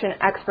reconstruction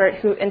expert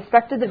who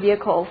inspected the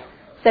vehicles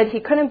said he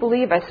couldn't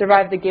believe I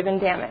survived the given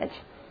damage.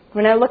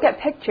 When I look at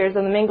pictures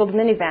of the mangled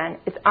minivan,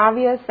 it's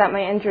obvious that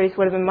my injuries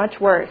would have been much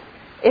worse,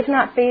 if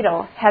not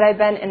fatal, had I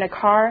been in a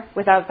car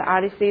without the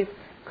Odyssey's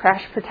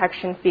crash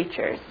protection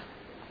features.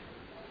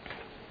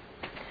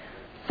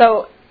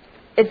 So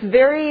it's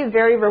very,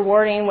 very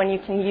rewarding when you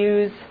can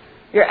use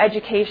your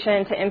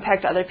education to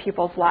impact other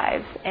people's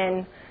lives.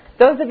 And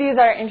those of you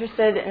that are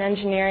interested in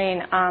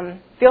engineering,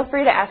 feel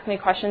free to ask me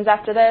questions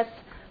after this.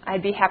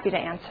 I'd be happy to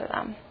answer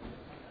them.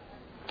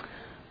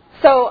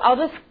 So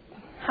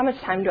how much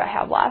time do I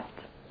have left?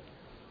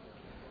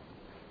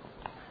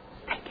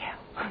 Thank you.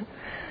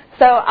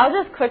 So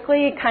I'll just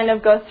quickly kind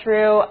of go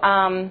through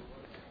how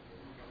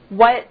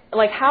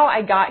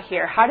I got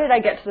here. How did I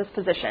get to this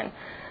position?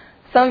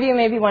 Some of you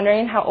may be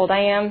wondering how old I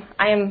am.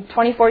 I am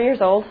 24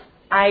 years old.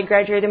 I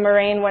graduated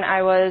Moraine when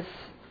I was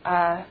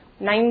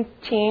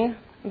 19,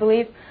 I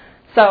believe.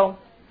 So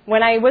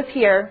when I was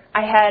here,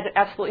 I had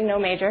absolutely no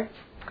major.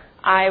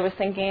 I was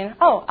thinking,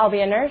 I'll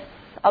be a nurse,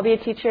 I'll be a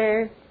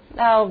teacher,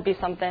 I'll be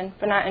something,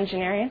 but not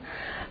engineering.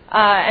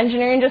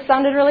 Engineering just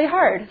sounded really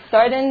hard, so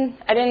I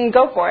didn't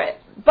go for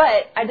it.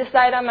 But I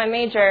decided on my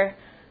major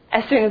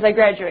as soon as I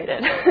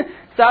graduated.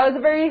 So I was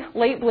a very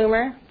late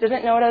bloomer,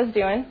 didn't know what I was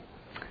doing.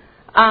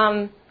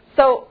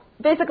 So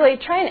basically,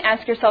 try and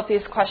ask yourself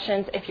these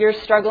questions if you're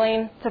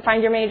struggling to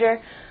find your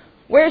major.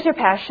 Where's your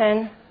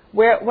passion?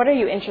 What are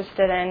you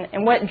interested in?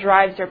 And what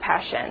drives your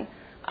passion?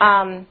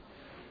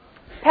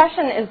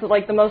 Passion is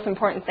like the most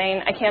important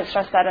thing. I can't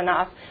stress that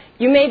enough.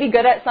 You may be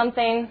good at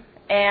something,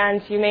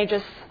 and you may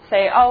just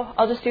say,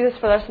 I'll just do this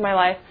for the rest of my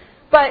life.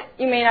 But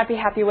you may not be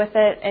happy with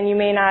it, and you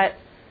may not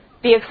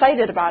be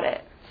excited about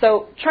it.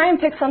 So try and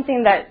pick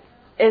something that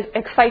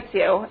excites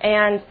you.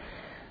 And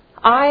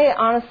I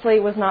honestly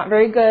was not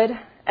very good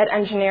at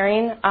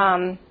engineering.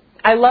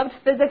 I loved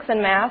physics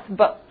and math,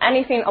 but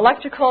anything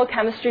electrical,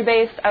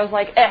 chemistry-based, I was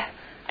like,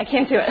 I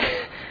can't do it.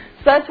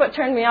 So that's what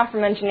turned me off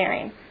from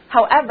engineering.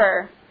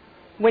 However,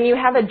 when you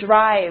have a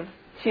drive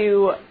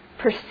to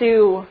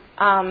pursue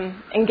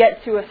and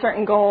get to a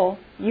certain goal,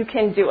 you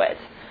can do it.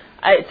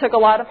 It took a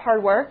lot of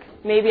hard work.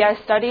 Maybe I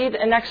studied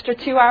an extra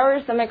 2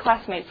 hours than my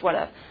classmates would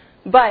have.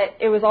 But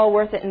it was all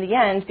worth it in the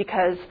end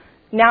because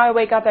now I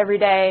wake up every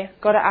day,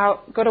 go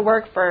to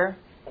work for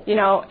 8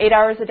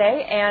 hours a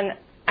day, and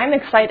I'm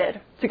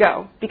excited to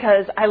go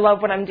because I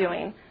love what I'm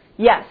doing.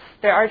 Yes,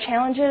 there are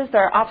challenges,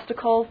 there are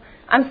obstacles.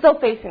 I'm still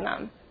facing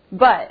them,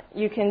 but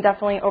you can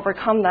definitely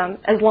overcome them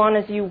as long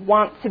as you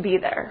want to be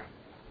there.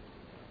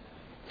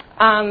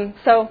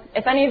 So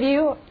if any of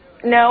you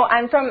know,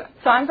 I'm from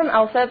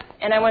ELSIP,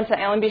 and I went to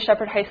Allen B.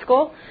 Shepherd High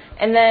School,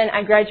 and then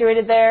I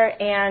graduated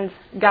there and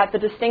got the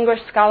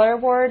Distinguished Scholar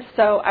Award,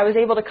 so I was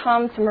able to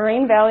come to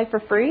Moraine Valley for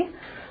free,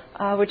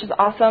 which is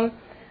awesome.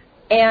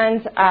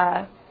 And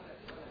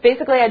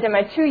basically I did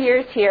my 2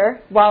 years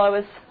here while I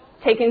was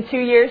taking 2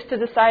 years to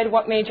decide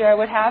what major I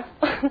would have.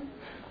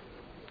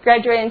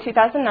 Graduated in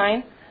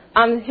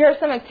 2009. Here are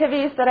some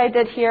activities that I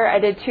did here. I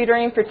did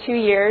tutoring for 2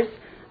 years.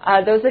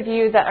 Those of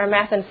you that are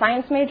math and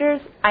science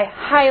majors, I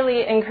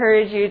highly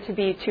encourage you to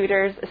be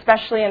tutors,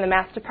 especially in the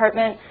math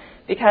department,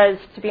 because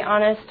to be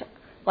honest,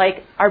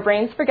 our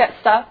brains forget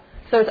stuff,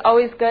 so it's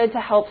always good to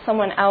help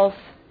someone else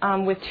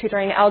with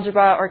tutoring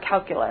algebra or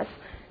calculus.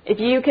 If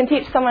you can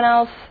teach someone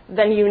else,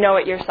 then you know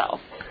it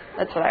yourself.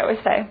 That's what I always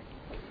say.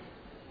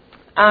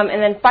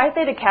 And then Phi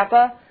Theta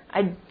Kappa,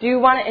 I do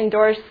want to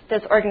endorse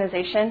this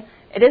organization.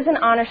 It is an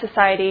honor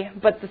society,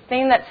 but the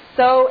thing that's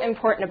so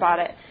important about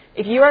it,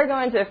 if you are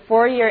going to a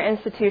 4-year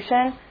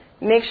institution,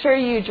 make sure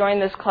you join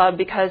this club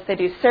because they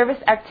do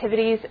service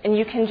activities and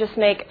you can just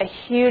make a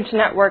huge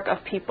network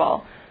of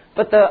people.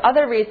 But the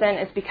other reason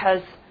is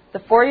because the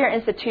 4-year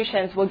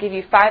institutions will give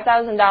you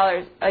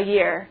 $5,000 a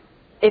year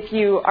if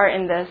you are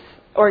in this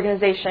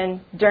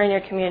organization during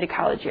your community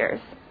college years.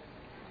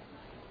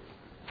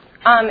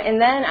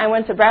 And then I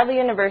went to Bradley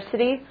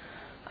University.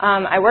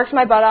 I worked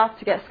my butt off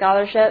to get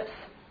scholarships.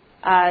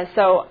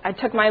 So I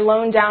took my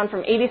loan down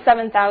from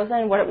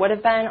 $87,000, what it would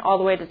have been, all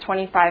the way to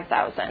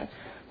 $25,000.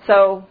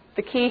 So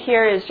the key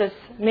here is just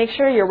make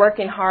sure you're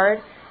working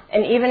hard.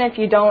 And even if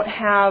you don't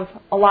have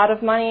a lot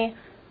of money,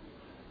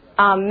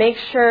 make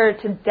sure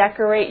to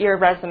decorate your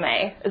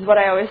resume, is what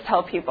I always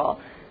tell people.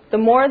 The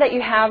more that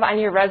you have on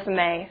your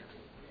resume,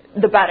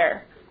 the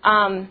better.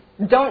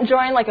 Don't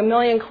join a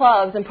million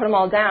clubs and put them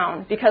all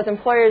down, because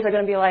employers are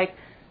going to be like,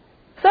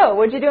 so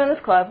what'd you do in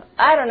this club?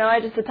 I don't know, I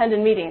just attended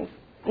meetings.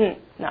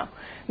 No.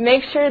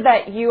 Make sure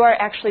that you are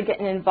actually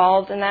getting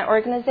involved in that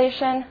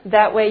organization.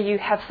 That way you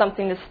have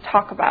something to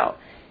talk about.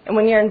 And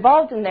when you're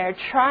involved in there,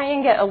 try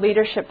and get a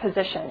leadership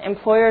position.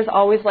 Employers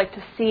always like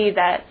to see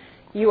that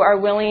you are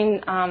willing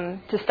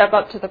to step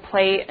up to the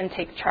plate and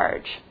take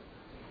charge.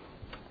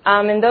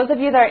 And those of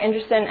you that are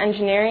interested in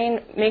engineering,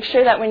 make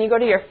sure that when you go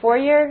to your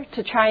 4-year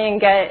to try and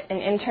get an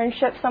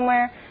internship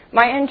somewhere.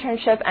 My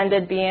internship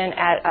ended being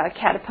at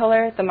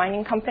Caterpillar, the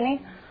mining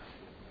company.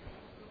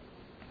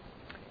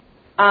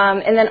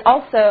 And then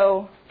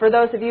also, for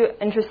those of you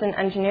interested in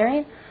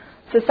engineering,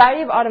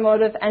 Society of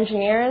Automotive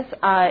Engineers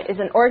is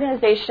an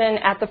organization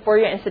at the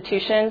four-year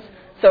institutions.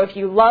 So if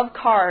you love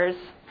cars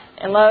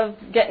and love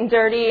getting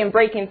dirty and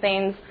breaking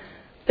things,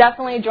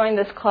 definitely join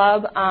this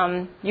club.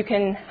 You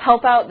can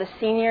help out the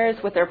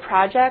seniors with their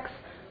projects.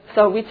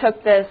 So we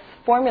took this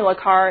formula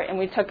car and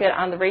we took it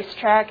on the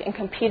racetrack and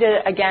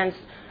competed against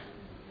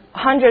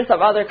hundreds of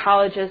other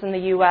colleges in the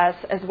U.S.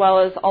 as well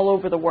as all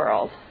over the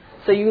world.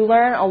 So you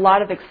learn a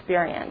lot of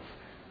experience.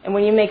 And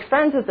when you make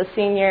friends with the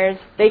seniors,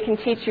 they can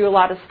teach you a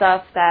lot of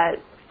stuff that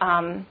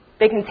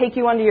they can take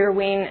you under your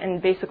wing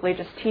and basically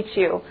just teach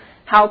you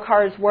how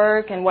cars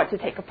work and what to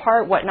take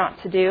apart, what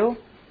not to do.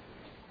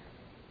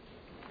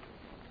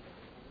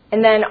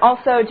 And then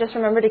also just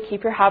remember to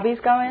keep your hobbies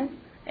going,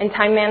 and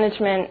time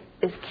management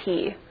is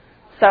key.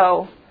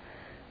 So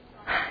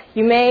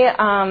you may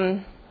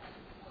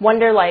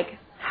wonder, like,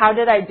 how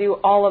did I do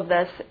all of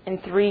this in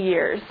 3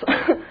 years?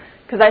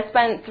 Because I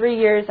spent 3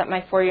 years at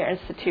my four-year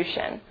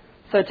institution.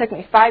 So it took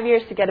me 5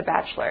 years to get a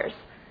bachelor's.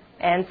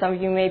 And some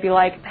of you may be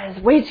like, that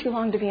is way too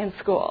long to be in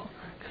school.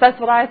 Because that's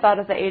what I thought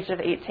at the age of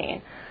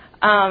 18.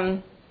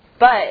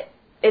 But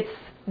it's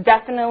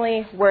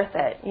definitely worth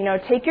it. You know,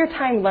 take your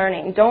time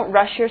learning. Don't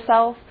rush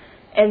yourself.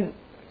 And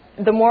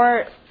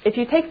if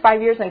you take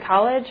 5 years in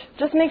college,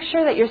 just make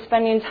sure that you're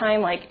spending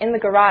time like in the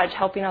garage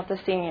helping out the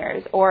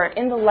seniors or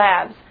in the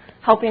labs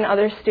helping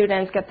other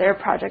students get their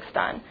projects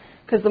done.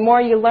 Because the more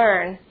you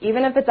learn,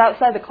 even if it's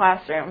outside the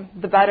classroom,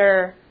 the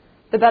better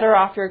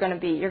off you're going to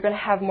be. You're going to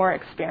have more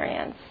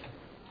experience.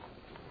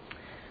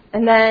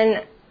 And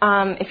then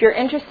if you're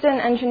interested in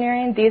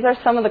engineering, these are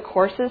some of the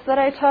courses that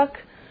I took.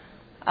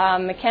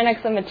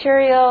 Mechanics of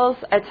materials.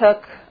 I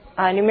took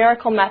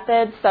numerical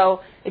methods. So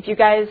if you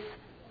guys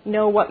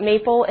know what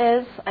Maple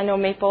is, I know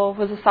Maple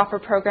was a software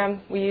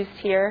program we used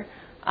here.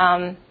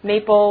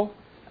 Maple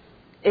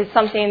is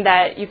something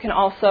that you can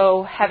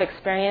also have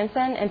experience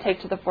in and take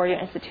to the four-year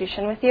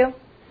institution with you.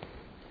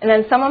 And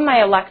then some of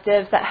my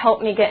electives that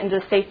helped me get into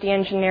safety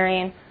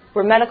engineering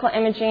were medical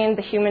imaging,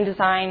 the human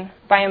design,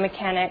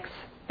 biomechanics,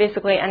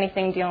 basically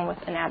anything dealing with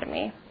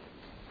anatomy.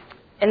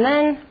 And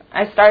then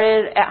I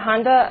started at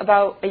Honda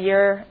about a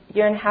year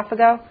and a half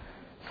ago.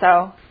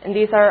 And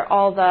these are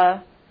all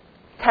the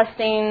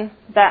testing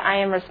that I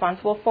am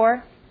responsible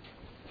for.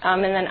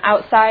 And then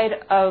outside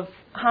of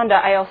Honda,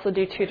 I also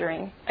do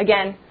tutoring.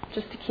 Again,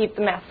 just to keep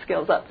the math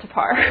skills up to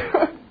par.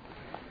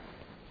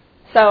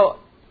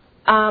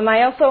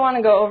 I also want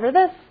to go over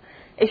this.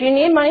 If you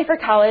need money for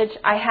college,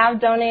 I have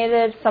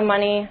donated some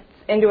money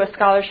into a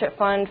scholarship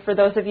fund for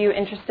those of you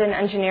interested in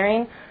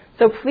engineering.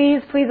 So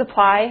please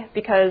apply,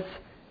 because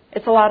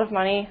it's a lot of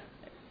money,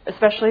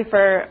 especially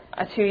for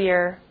a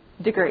 2-year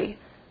degree.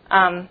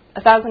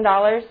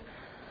 $1,000.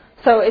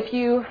 So if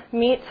you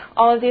meet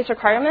all of these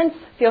requirements,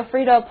 feel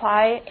free to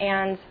apply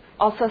and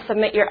also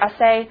submit your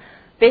essay.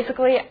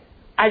 Basically,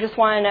 I just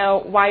want to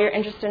know why you're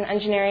interested in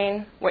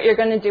engineering, what you're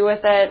going to do with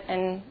it,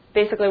 and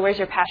basically where's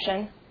your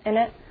passion in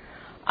it.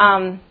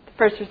 The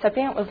first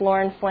recipient was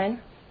Lauren Flynn.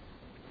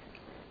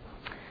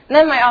 And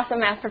then my awesome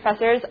math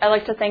professors, I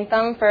like to thank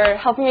them for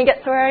helping me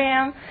get to where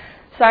I am.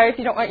 Sorry if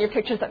you don't want your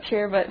pictures up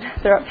here, but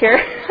they're up here.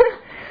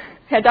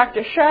 We had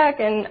Dr. Schreck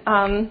and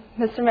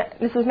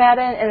Mrs.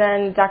 Madden, and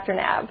then Dr.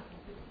 Nab.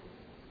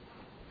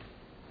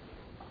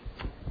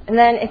 And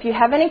then if you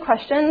have any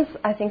questions,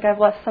 I think I've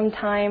left some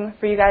time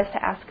for you guys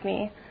to ask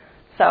me.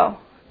 So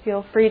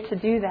feel free to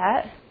do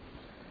that.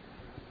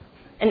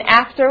 And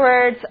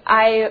afterwards,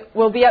 I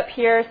will be up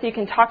here so you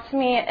can talk to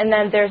me. And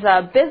then there's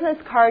a business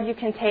card you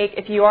can take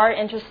if you are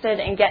interested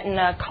in getting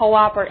a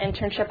co-op or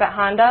internship at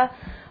Honda.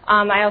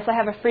 I also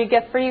have a free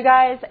gift for you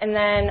guys, and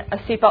then a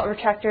seatbelt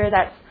retractor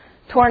that's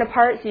torn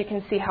apart so you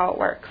can see how it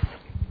works.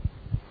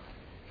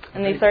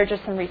 And these are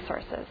just some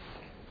resources.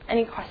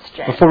 Any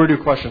questions? Before we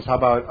do questions, how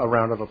about a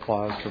round of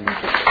applause for me?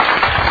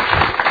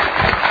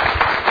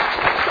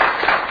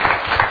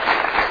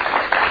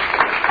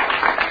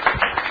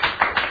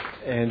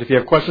 And if you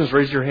have questions,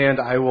 raise your hand.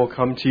 I will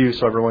come to you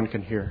so everyone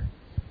can hear.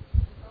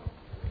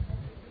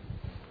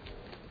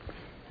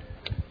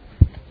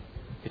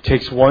 It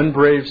takes one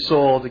brave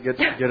soul to get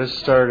us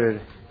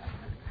started.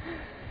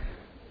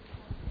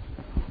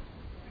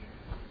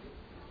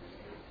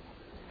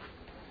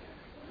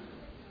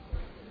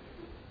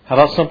 How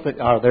about something?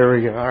 Oh, there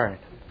we go. All right.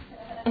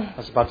 I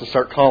was about to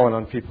start calling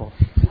on people.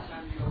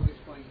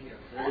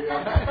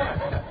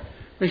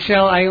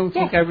 Michelle, I don't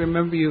think I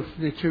remember you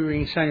from the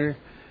tutoring center,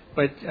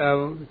 but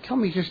tell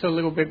me just a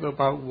little bit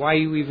about why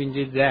you even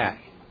did that.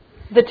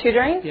 The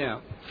tutoring? Yeah.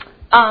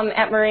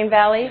 At Marine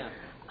Valley.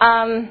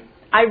 Yeah.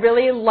 I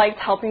really liked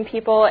helping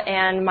people,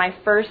 and my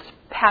first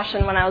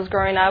passion when I was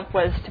growing up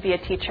was to be a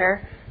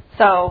teacher.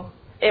 So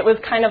it was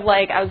kind of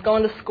like I was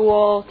going to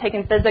school,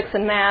 taking physics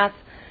and math,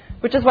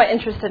 which is what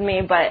interested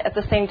me, but at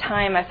the same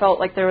time I felt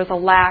like there was a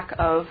lack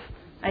of,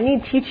 I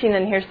need teaching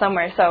in here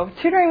somewhere, so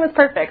tutoring was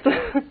perfect.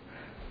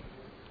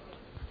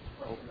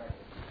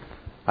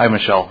 Hi,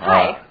 Michelle.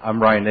 Hi.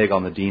 I'm Ryan Nagel.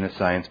 I'm the Dean of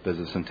Science,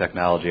 Business, and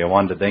Technology. I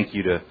wanted to thank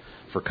you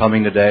for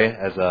coming today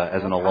as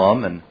an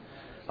alum, and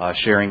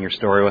sharing your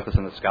story with us,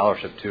 and the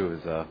scholarship too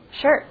is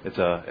Sure. It's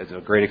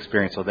a great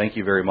experience. So thank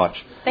you very much.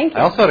 Thank you.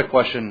 I also had a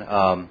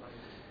question.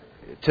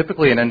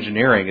 Typically in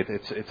engineering,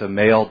 it's a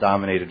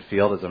male-dominated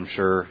field, as I'm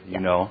sure you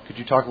know. Could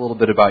you talk a little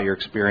bit about your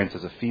experience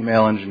as a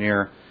female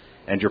engineer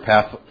and your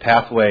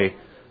pathway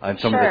and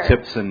some of the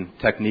tips and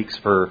techniques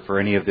for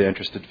any of the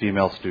interested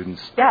female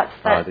students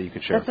that you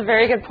could share? That's a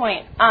very good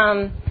point.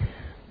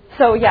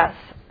 So yes,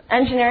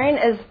 engineering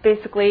is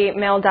basically a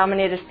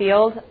male-dominated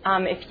field.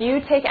 If you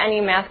take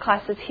any math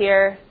classes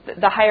here,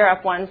 the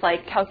higher-up ones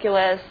like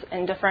calculus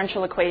and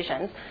differential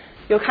equations,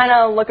 you'll kind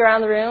of look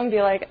around the room and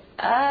be like,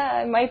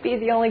 I might be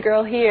the only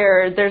girl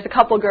here. There's a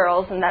couple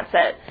girls, and that's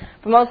it.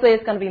 But mostly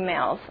it's going to be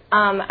males.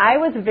 I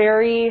was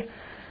very,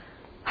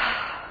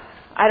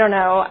 I don't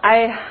know,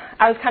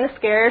 I was kind of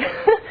scared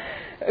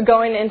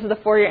going into the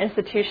four-year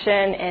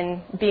institution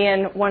and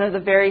being one of the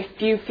very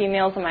few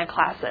females in my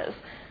classes.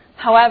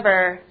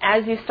 However,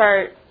 as you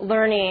start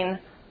learning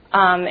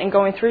and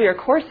going through your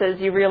courses,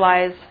 you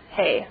realize,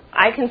 hey,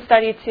 I can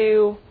study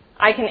too,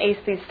 I can ace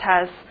these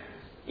tests.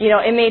 You know,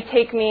 it may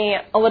take me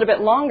a little bit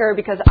longer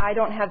because I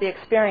don't have the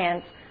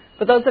experience,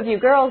 but those of you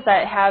girls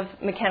that have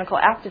mechanical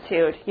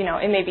aptitude, you know,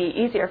 it may be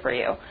easier for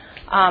you.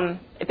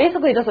 It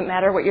basically doesn't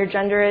matter what your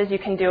gender is, you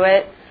can do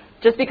it.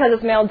 Just because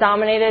it's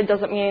male-dominated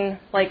doesn't mean,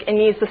 like, it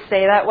needs to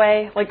stay that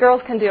way. Like,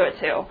 girls can do it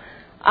too.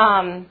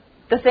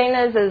 The thing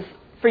is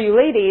for you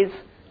ladies,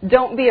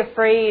 don't be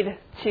afraid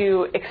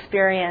to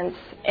experience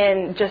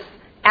and just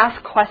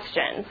ask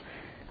questions.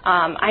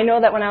 I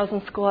know that when I was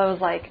in school, I was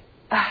like,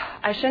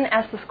 I shouldn't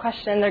ask this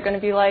question. They're going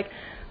to be like,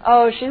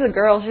 oh, she's a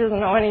girl. She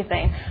doesn't know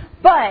anything.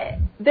 But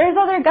there's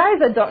other guys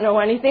that don't know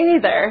anything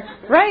either,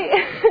 right?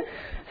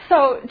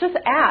 So just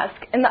ask.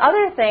 And the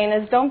other thing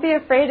is don't be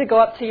afraid to go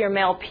up to your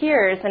male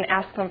peers and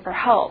ask them for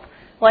help.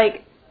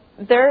 Like,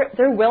 they're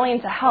willing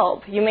to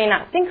help. You may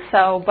not think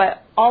so,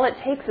 but all it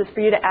takes is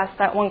for you to ask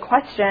that one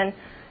question,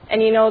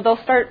 and, you know,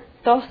 they'll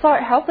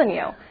start helping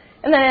you.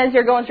 And then as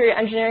you're going through your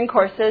engineering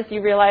courses,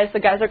 you realize the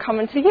guys are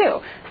coming to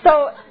you.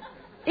 So,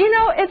 you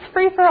know, it's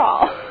free for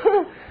all.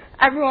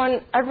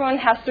 Everyone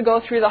has to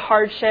go through the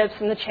hardships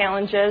and the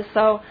challenges.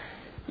 So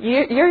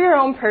you're your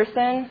own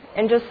person,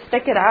 and just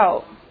stick it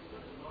out.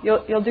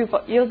 You'll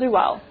do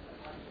well.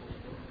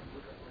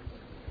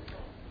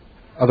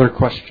 Other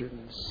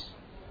questions?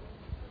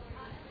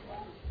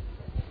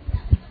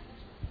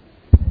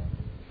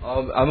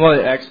 I'm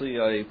actually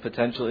a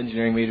potential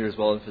engineering major as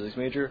well as a physics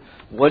major.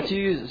 What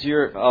is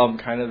your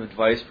kind of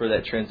advice for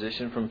that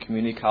transition from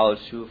community college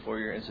to a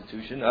four-year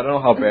institution? I don't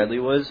know how Bradley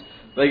was,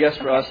 but I guess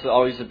for us,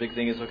 always the big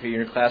thing is, okay,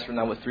 you're in a classroom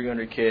now with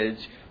 300 kids.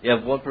 You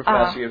have one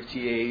professor, you have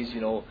TAs, you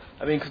know.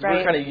 I mean, because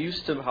we're kind of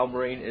used to how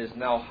Marine is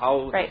now.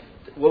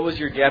 What was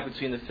your gap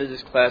between the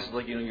physics classes,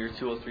 like, you know, your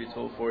 203,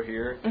 204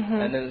 here,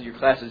 and then your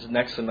classes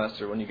next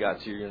semester when you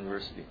got to your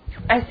university?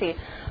 I see.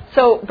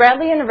 So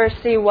Bradley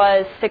University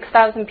was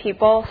 6,000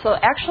 people. So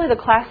actually the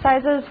class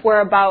sizes were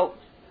about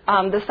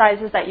the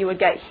sizes that you would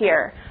get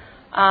here.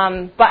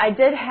 But I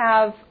did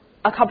have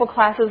a couple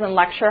classes in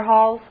lecture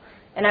halls.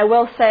 And I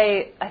will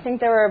say, I think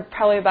there were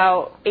probably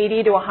about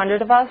 80 to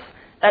 100 of us.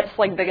 That's,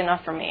 like, big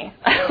enough for me.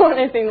 I don't want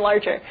anything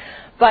larger.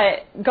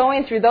 But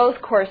going through those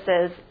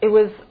courses, it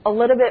was a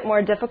little bit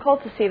more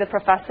difficult to see the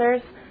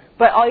professors.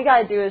 But all you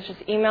got to do is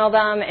just email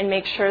them and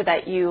make sure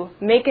that you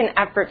make an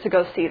effort to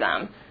go see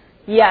them.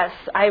 Yes,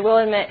 I will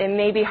admit it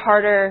may be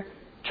harder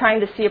trying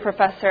to see a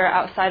professor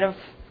outside of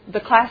the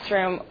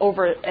classroom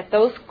over at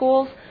those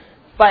schools.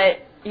 But,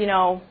 you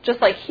know,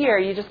 just like here,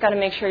 you just got to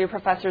make sure your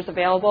professor's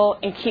available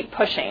and keep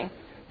pushing.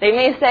 They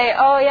may say,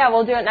 oh, yeah,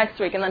 we'll do it next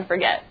week, and then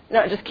forget.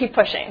 No, just keep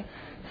pushing.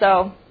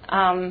 So,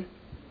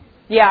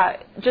 yeah,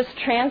 just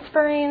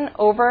transferring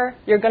over,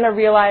 you're going to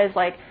realize,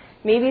 like,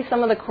 maybe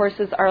some of the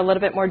courses are a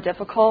little bit more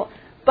difficult,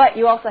 but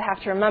you also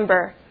have to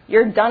remember,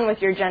 you're done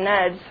with your gen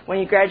eds when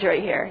you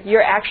graduate here.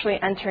 You're actually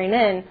entering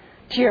in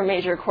to your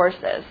major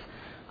courses.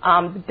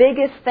 The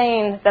biggest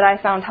thing that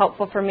I found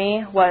helpful for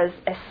me was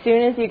as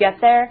soon as you get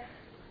there,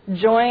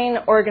 join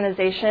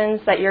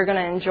organizations that you're going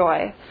to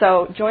enjoy.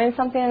 So join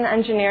something in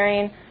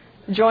engineering,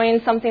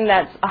 join something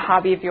that's a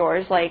hobby of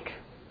yours, like,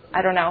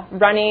 I don't know,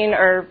 running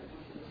or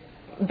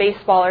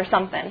baseball or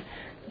something.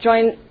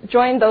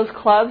 Join those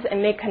clubs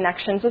and make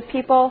connections with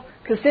people.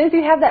 Because as soon as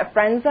you have that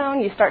friend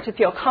zone, you start to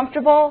feel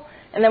comfortable.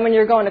 And then when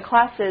you're going to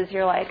classes,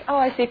 you're like, oh,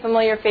 I see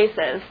familiar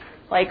faces.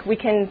 Like, we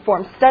can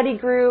form study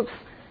groups.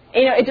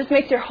 You know, it just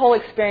makes your whole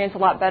experience a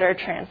lot better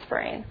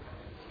transferring.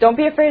 Don't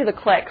be afraid of the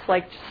cliques.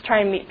 Like, just try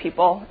and meet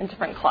people in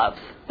different clubs.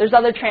 There's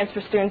other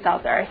transfer students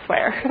out there, I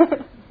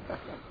swear.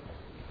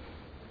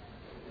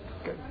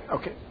 Good.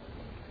 Okay.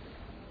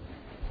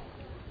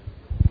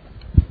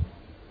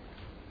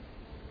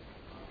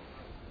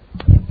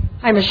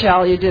 Hi,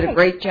 Michelle. You did a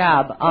great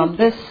job.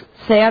 This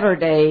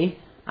Saturday,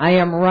 I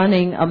am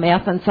running a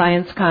math and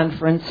science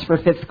conference for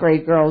fifth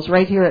grade girls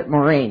right here at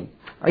Moraine.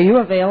 Are you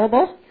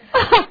available?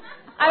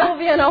 I will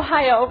be in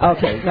Ohio.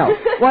 Okay, no.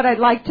 What I'd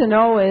like to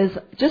know is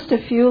just a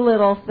few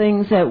little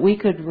things that we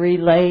could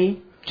relay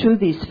to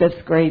these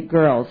fifth grade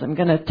girls. I'm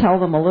going to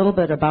tell them a little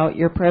bit about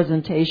your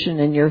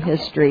presentation and your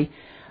history.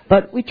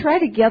 But we try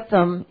to get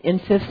them in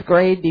 5th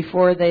grade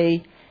before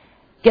they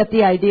get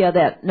the idea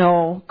that,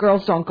 no,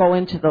 girls don't go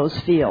into those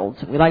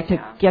fields. We like to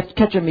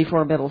catch them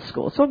before middle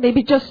school. So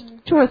maybe just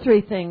 2 or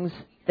 3 things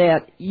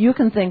that you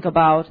can think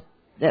about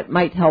that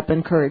might help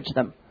encourage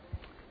them.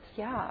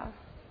 Yeah.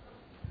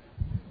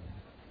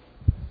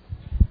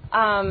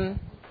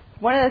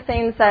 One of the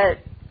things that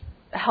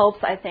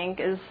helps, I think,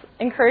 is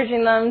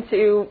encouraging them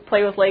to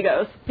play with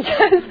Legos.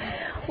 Because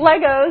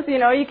Legos,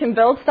 you can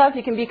build stuff,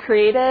 you can be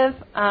creative.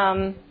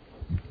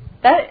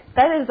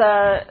 That is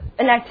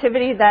an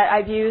activity that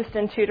I've used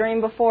in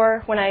tutoring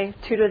before when I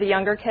tutor the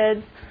younger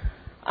kids,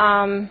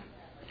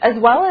 as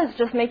well as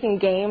just making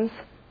games.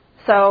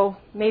 So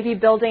maybe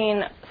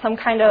building some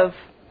kind of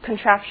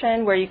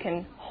contraption where you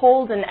can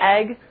hold an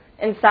egg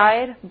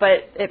inside,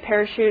 but it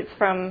parachutes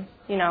from,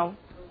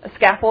 a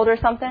scaffold or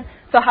something.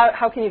 So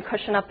how can you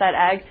cushion up that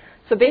egg?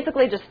 So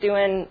basically just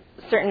doing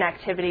certain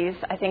activities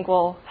I think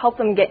will help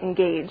them get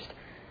engaged.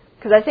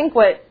 Because I think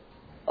what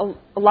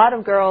a lot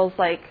of girls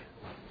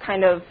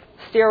kind of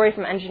steer away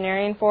from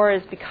engineering for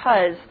is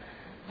because,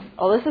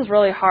 this is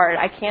really hard.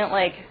 I can't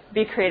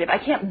be creative. I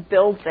can't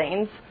build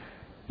things.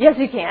 Yes,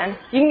 you can.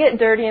 You can get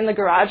dirty in the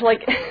garage.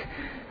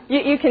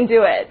 You can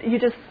do it. You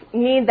just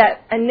need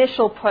that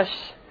initial push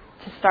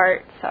to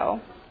start. So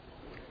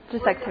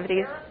just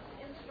activities.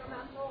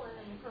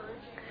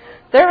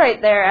 They're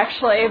right there,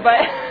 actually.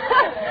 But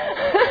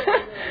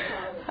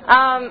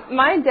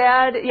my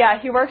dad,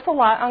 he works a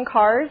lot on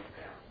cars.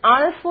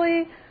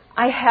 Honestly,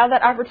 I had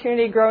that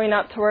opportunity growing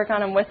up to work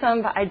on them with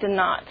him, but I did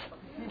not.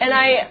 And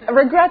I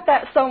regret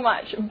that so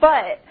much.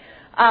 But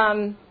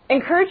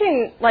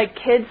encouraging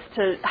kids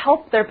to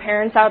help their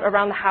parents out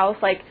around the house,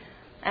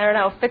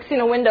 fixing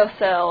a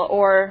windowsill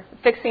or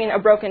fixing a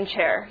broken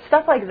chair.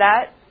 Stuff like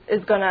that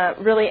is going to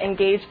really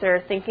engage their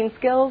thinking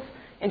skills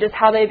and just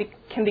how they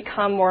can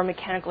become more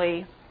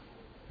mechanically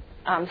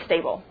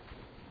stable.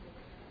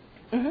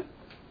 Mm-hmm.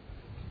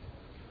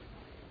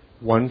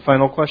 One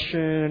final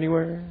question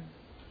anywhere?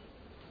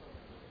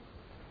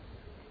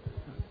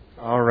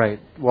 All right.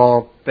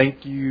 Well,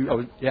 thank you.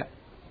 Oh, yeah.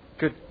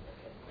 Good.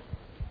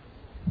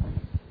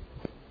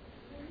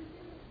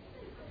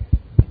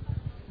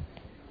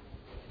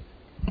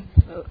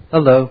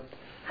 Hello.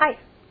 Hi.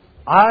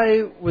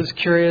 I was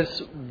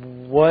curious,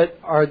 what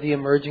are the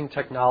emerging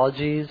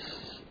technologies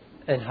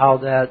and how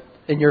that,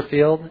 in your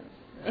field,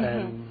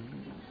 and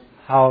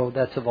how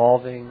that's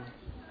evolving?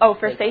 Oh,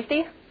 for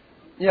safety?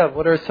 Yeah,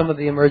 what are some of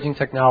the emerging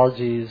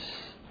technologies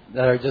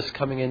that are just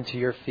coming into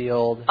your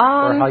field,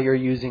 or how you're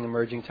using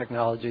emerging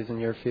technologies in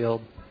your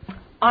field?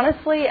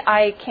 Honestly,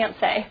 I can't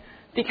say,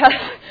 because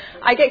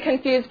I get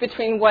confused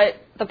between what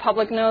the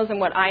public knows and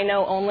what I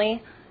know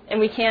only, and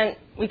we can't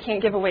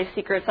give away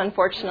secrets,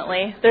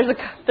 unfortunately. There's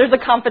a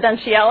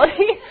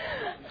confidentiality.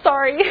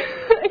 Sorry,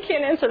 I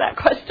can't answer that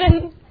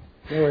question.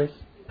 No worries.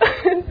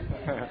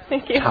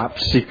 Thank you. Top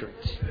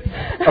secrets.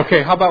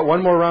 Okay, how about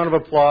one more round of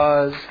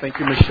applause? Thank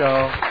you,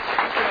 Michelle.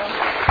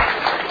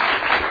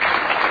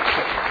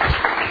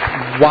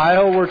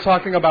 While we're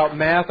talking about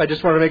math, I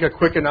just want to make a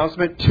quick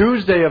announcement.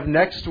 Tuesday of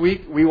next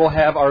week, we will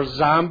have our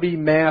zombie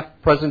math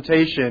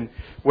presentation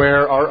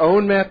where our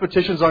own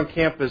mathematicians on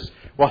campus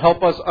will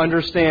help us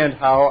understand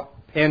how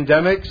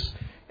pandemics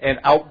and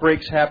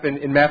outbreaks happen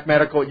in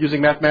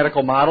using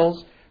mathematical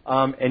models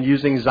and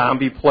using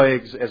zombie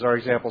plagues as our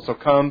example. So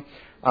come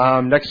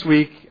next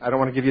week. I don't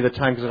want to give you the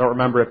time because I don't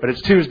remember it, but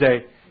it's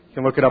Tuesday. You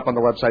can look it up on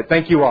the website.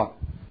 Thank you all.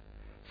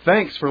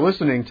 Thanks for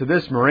listening to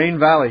this Moraine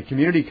Valley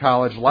Community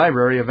College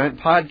Library event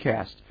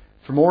podcast.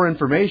 For more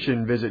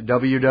information, visit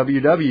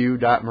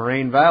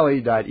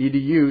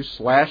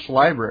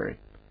www.morainevalley.edu/library.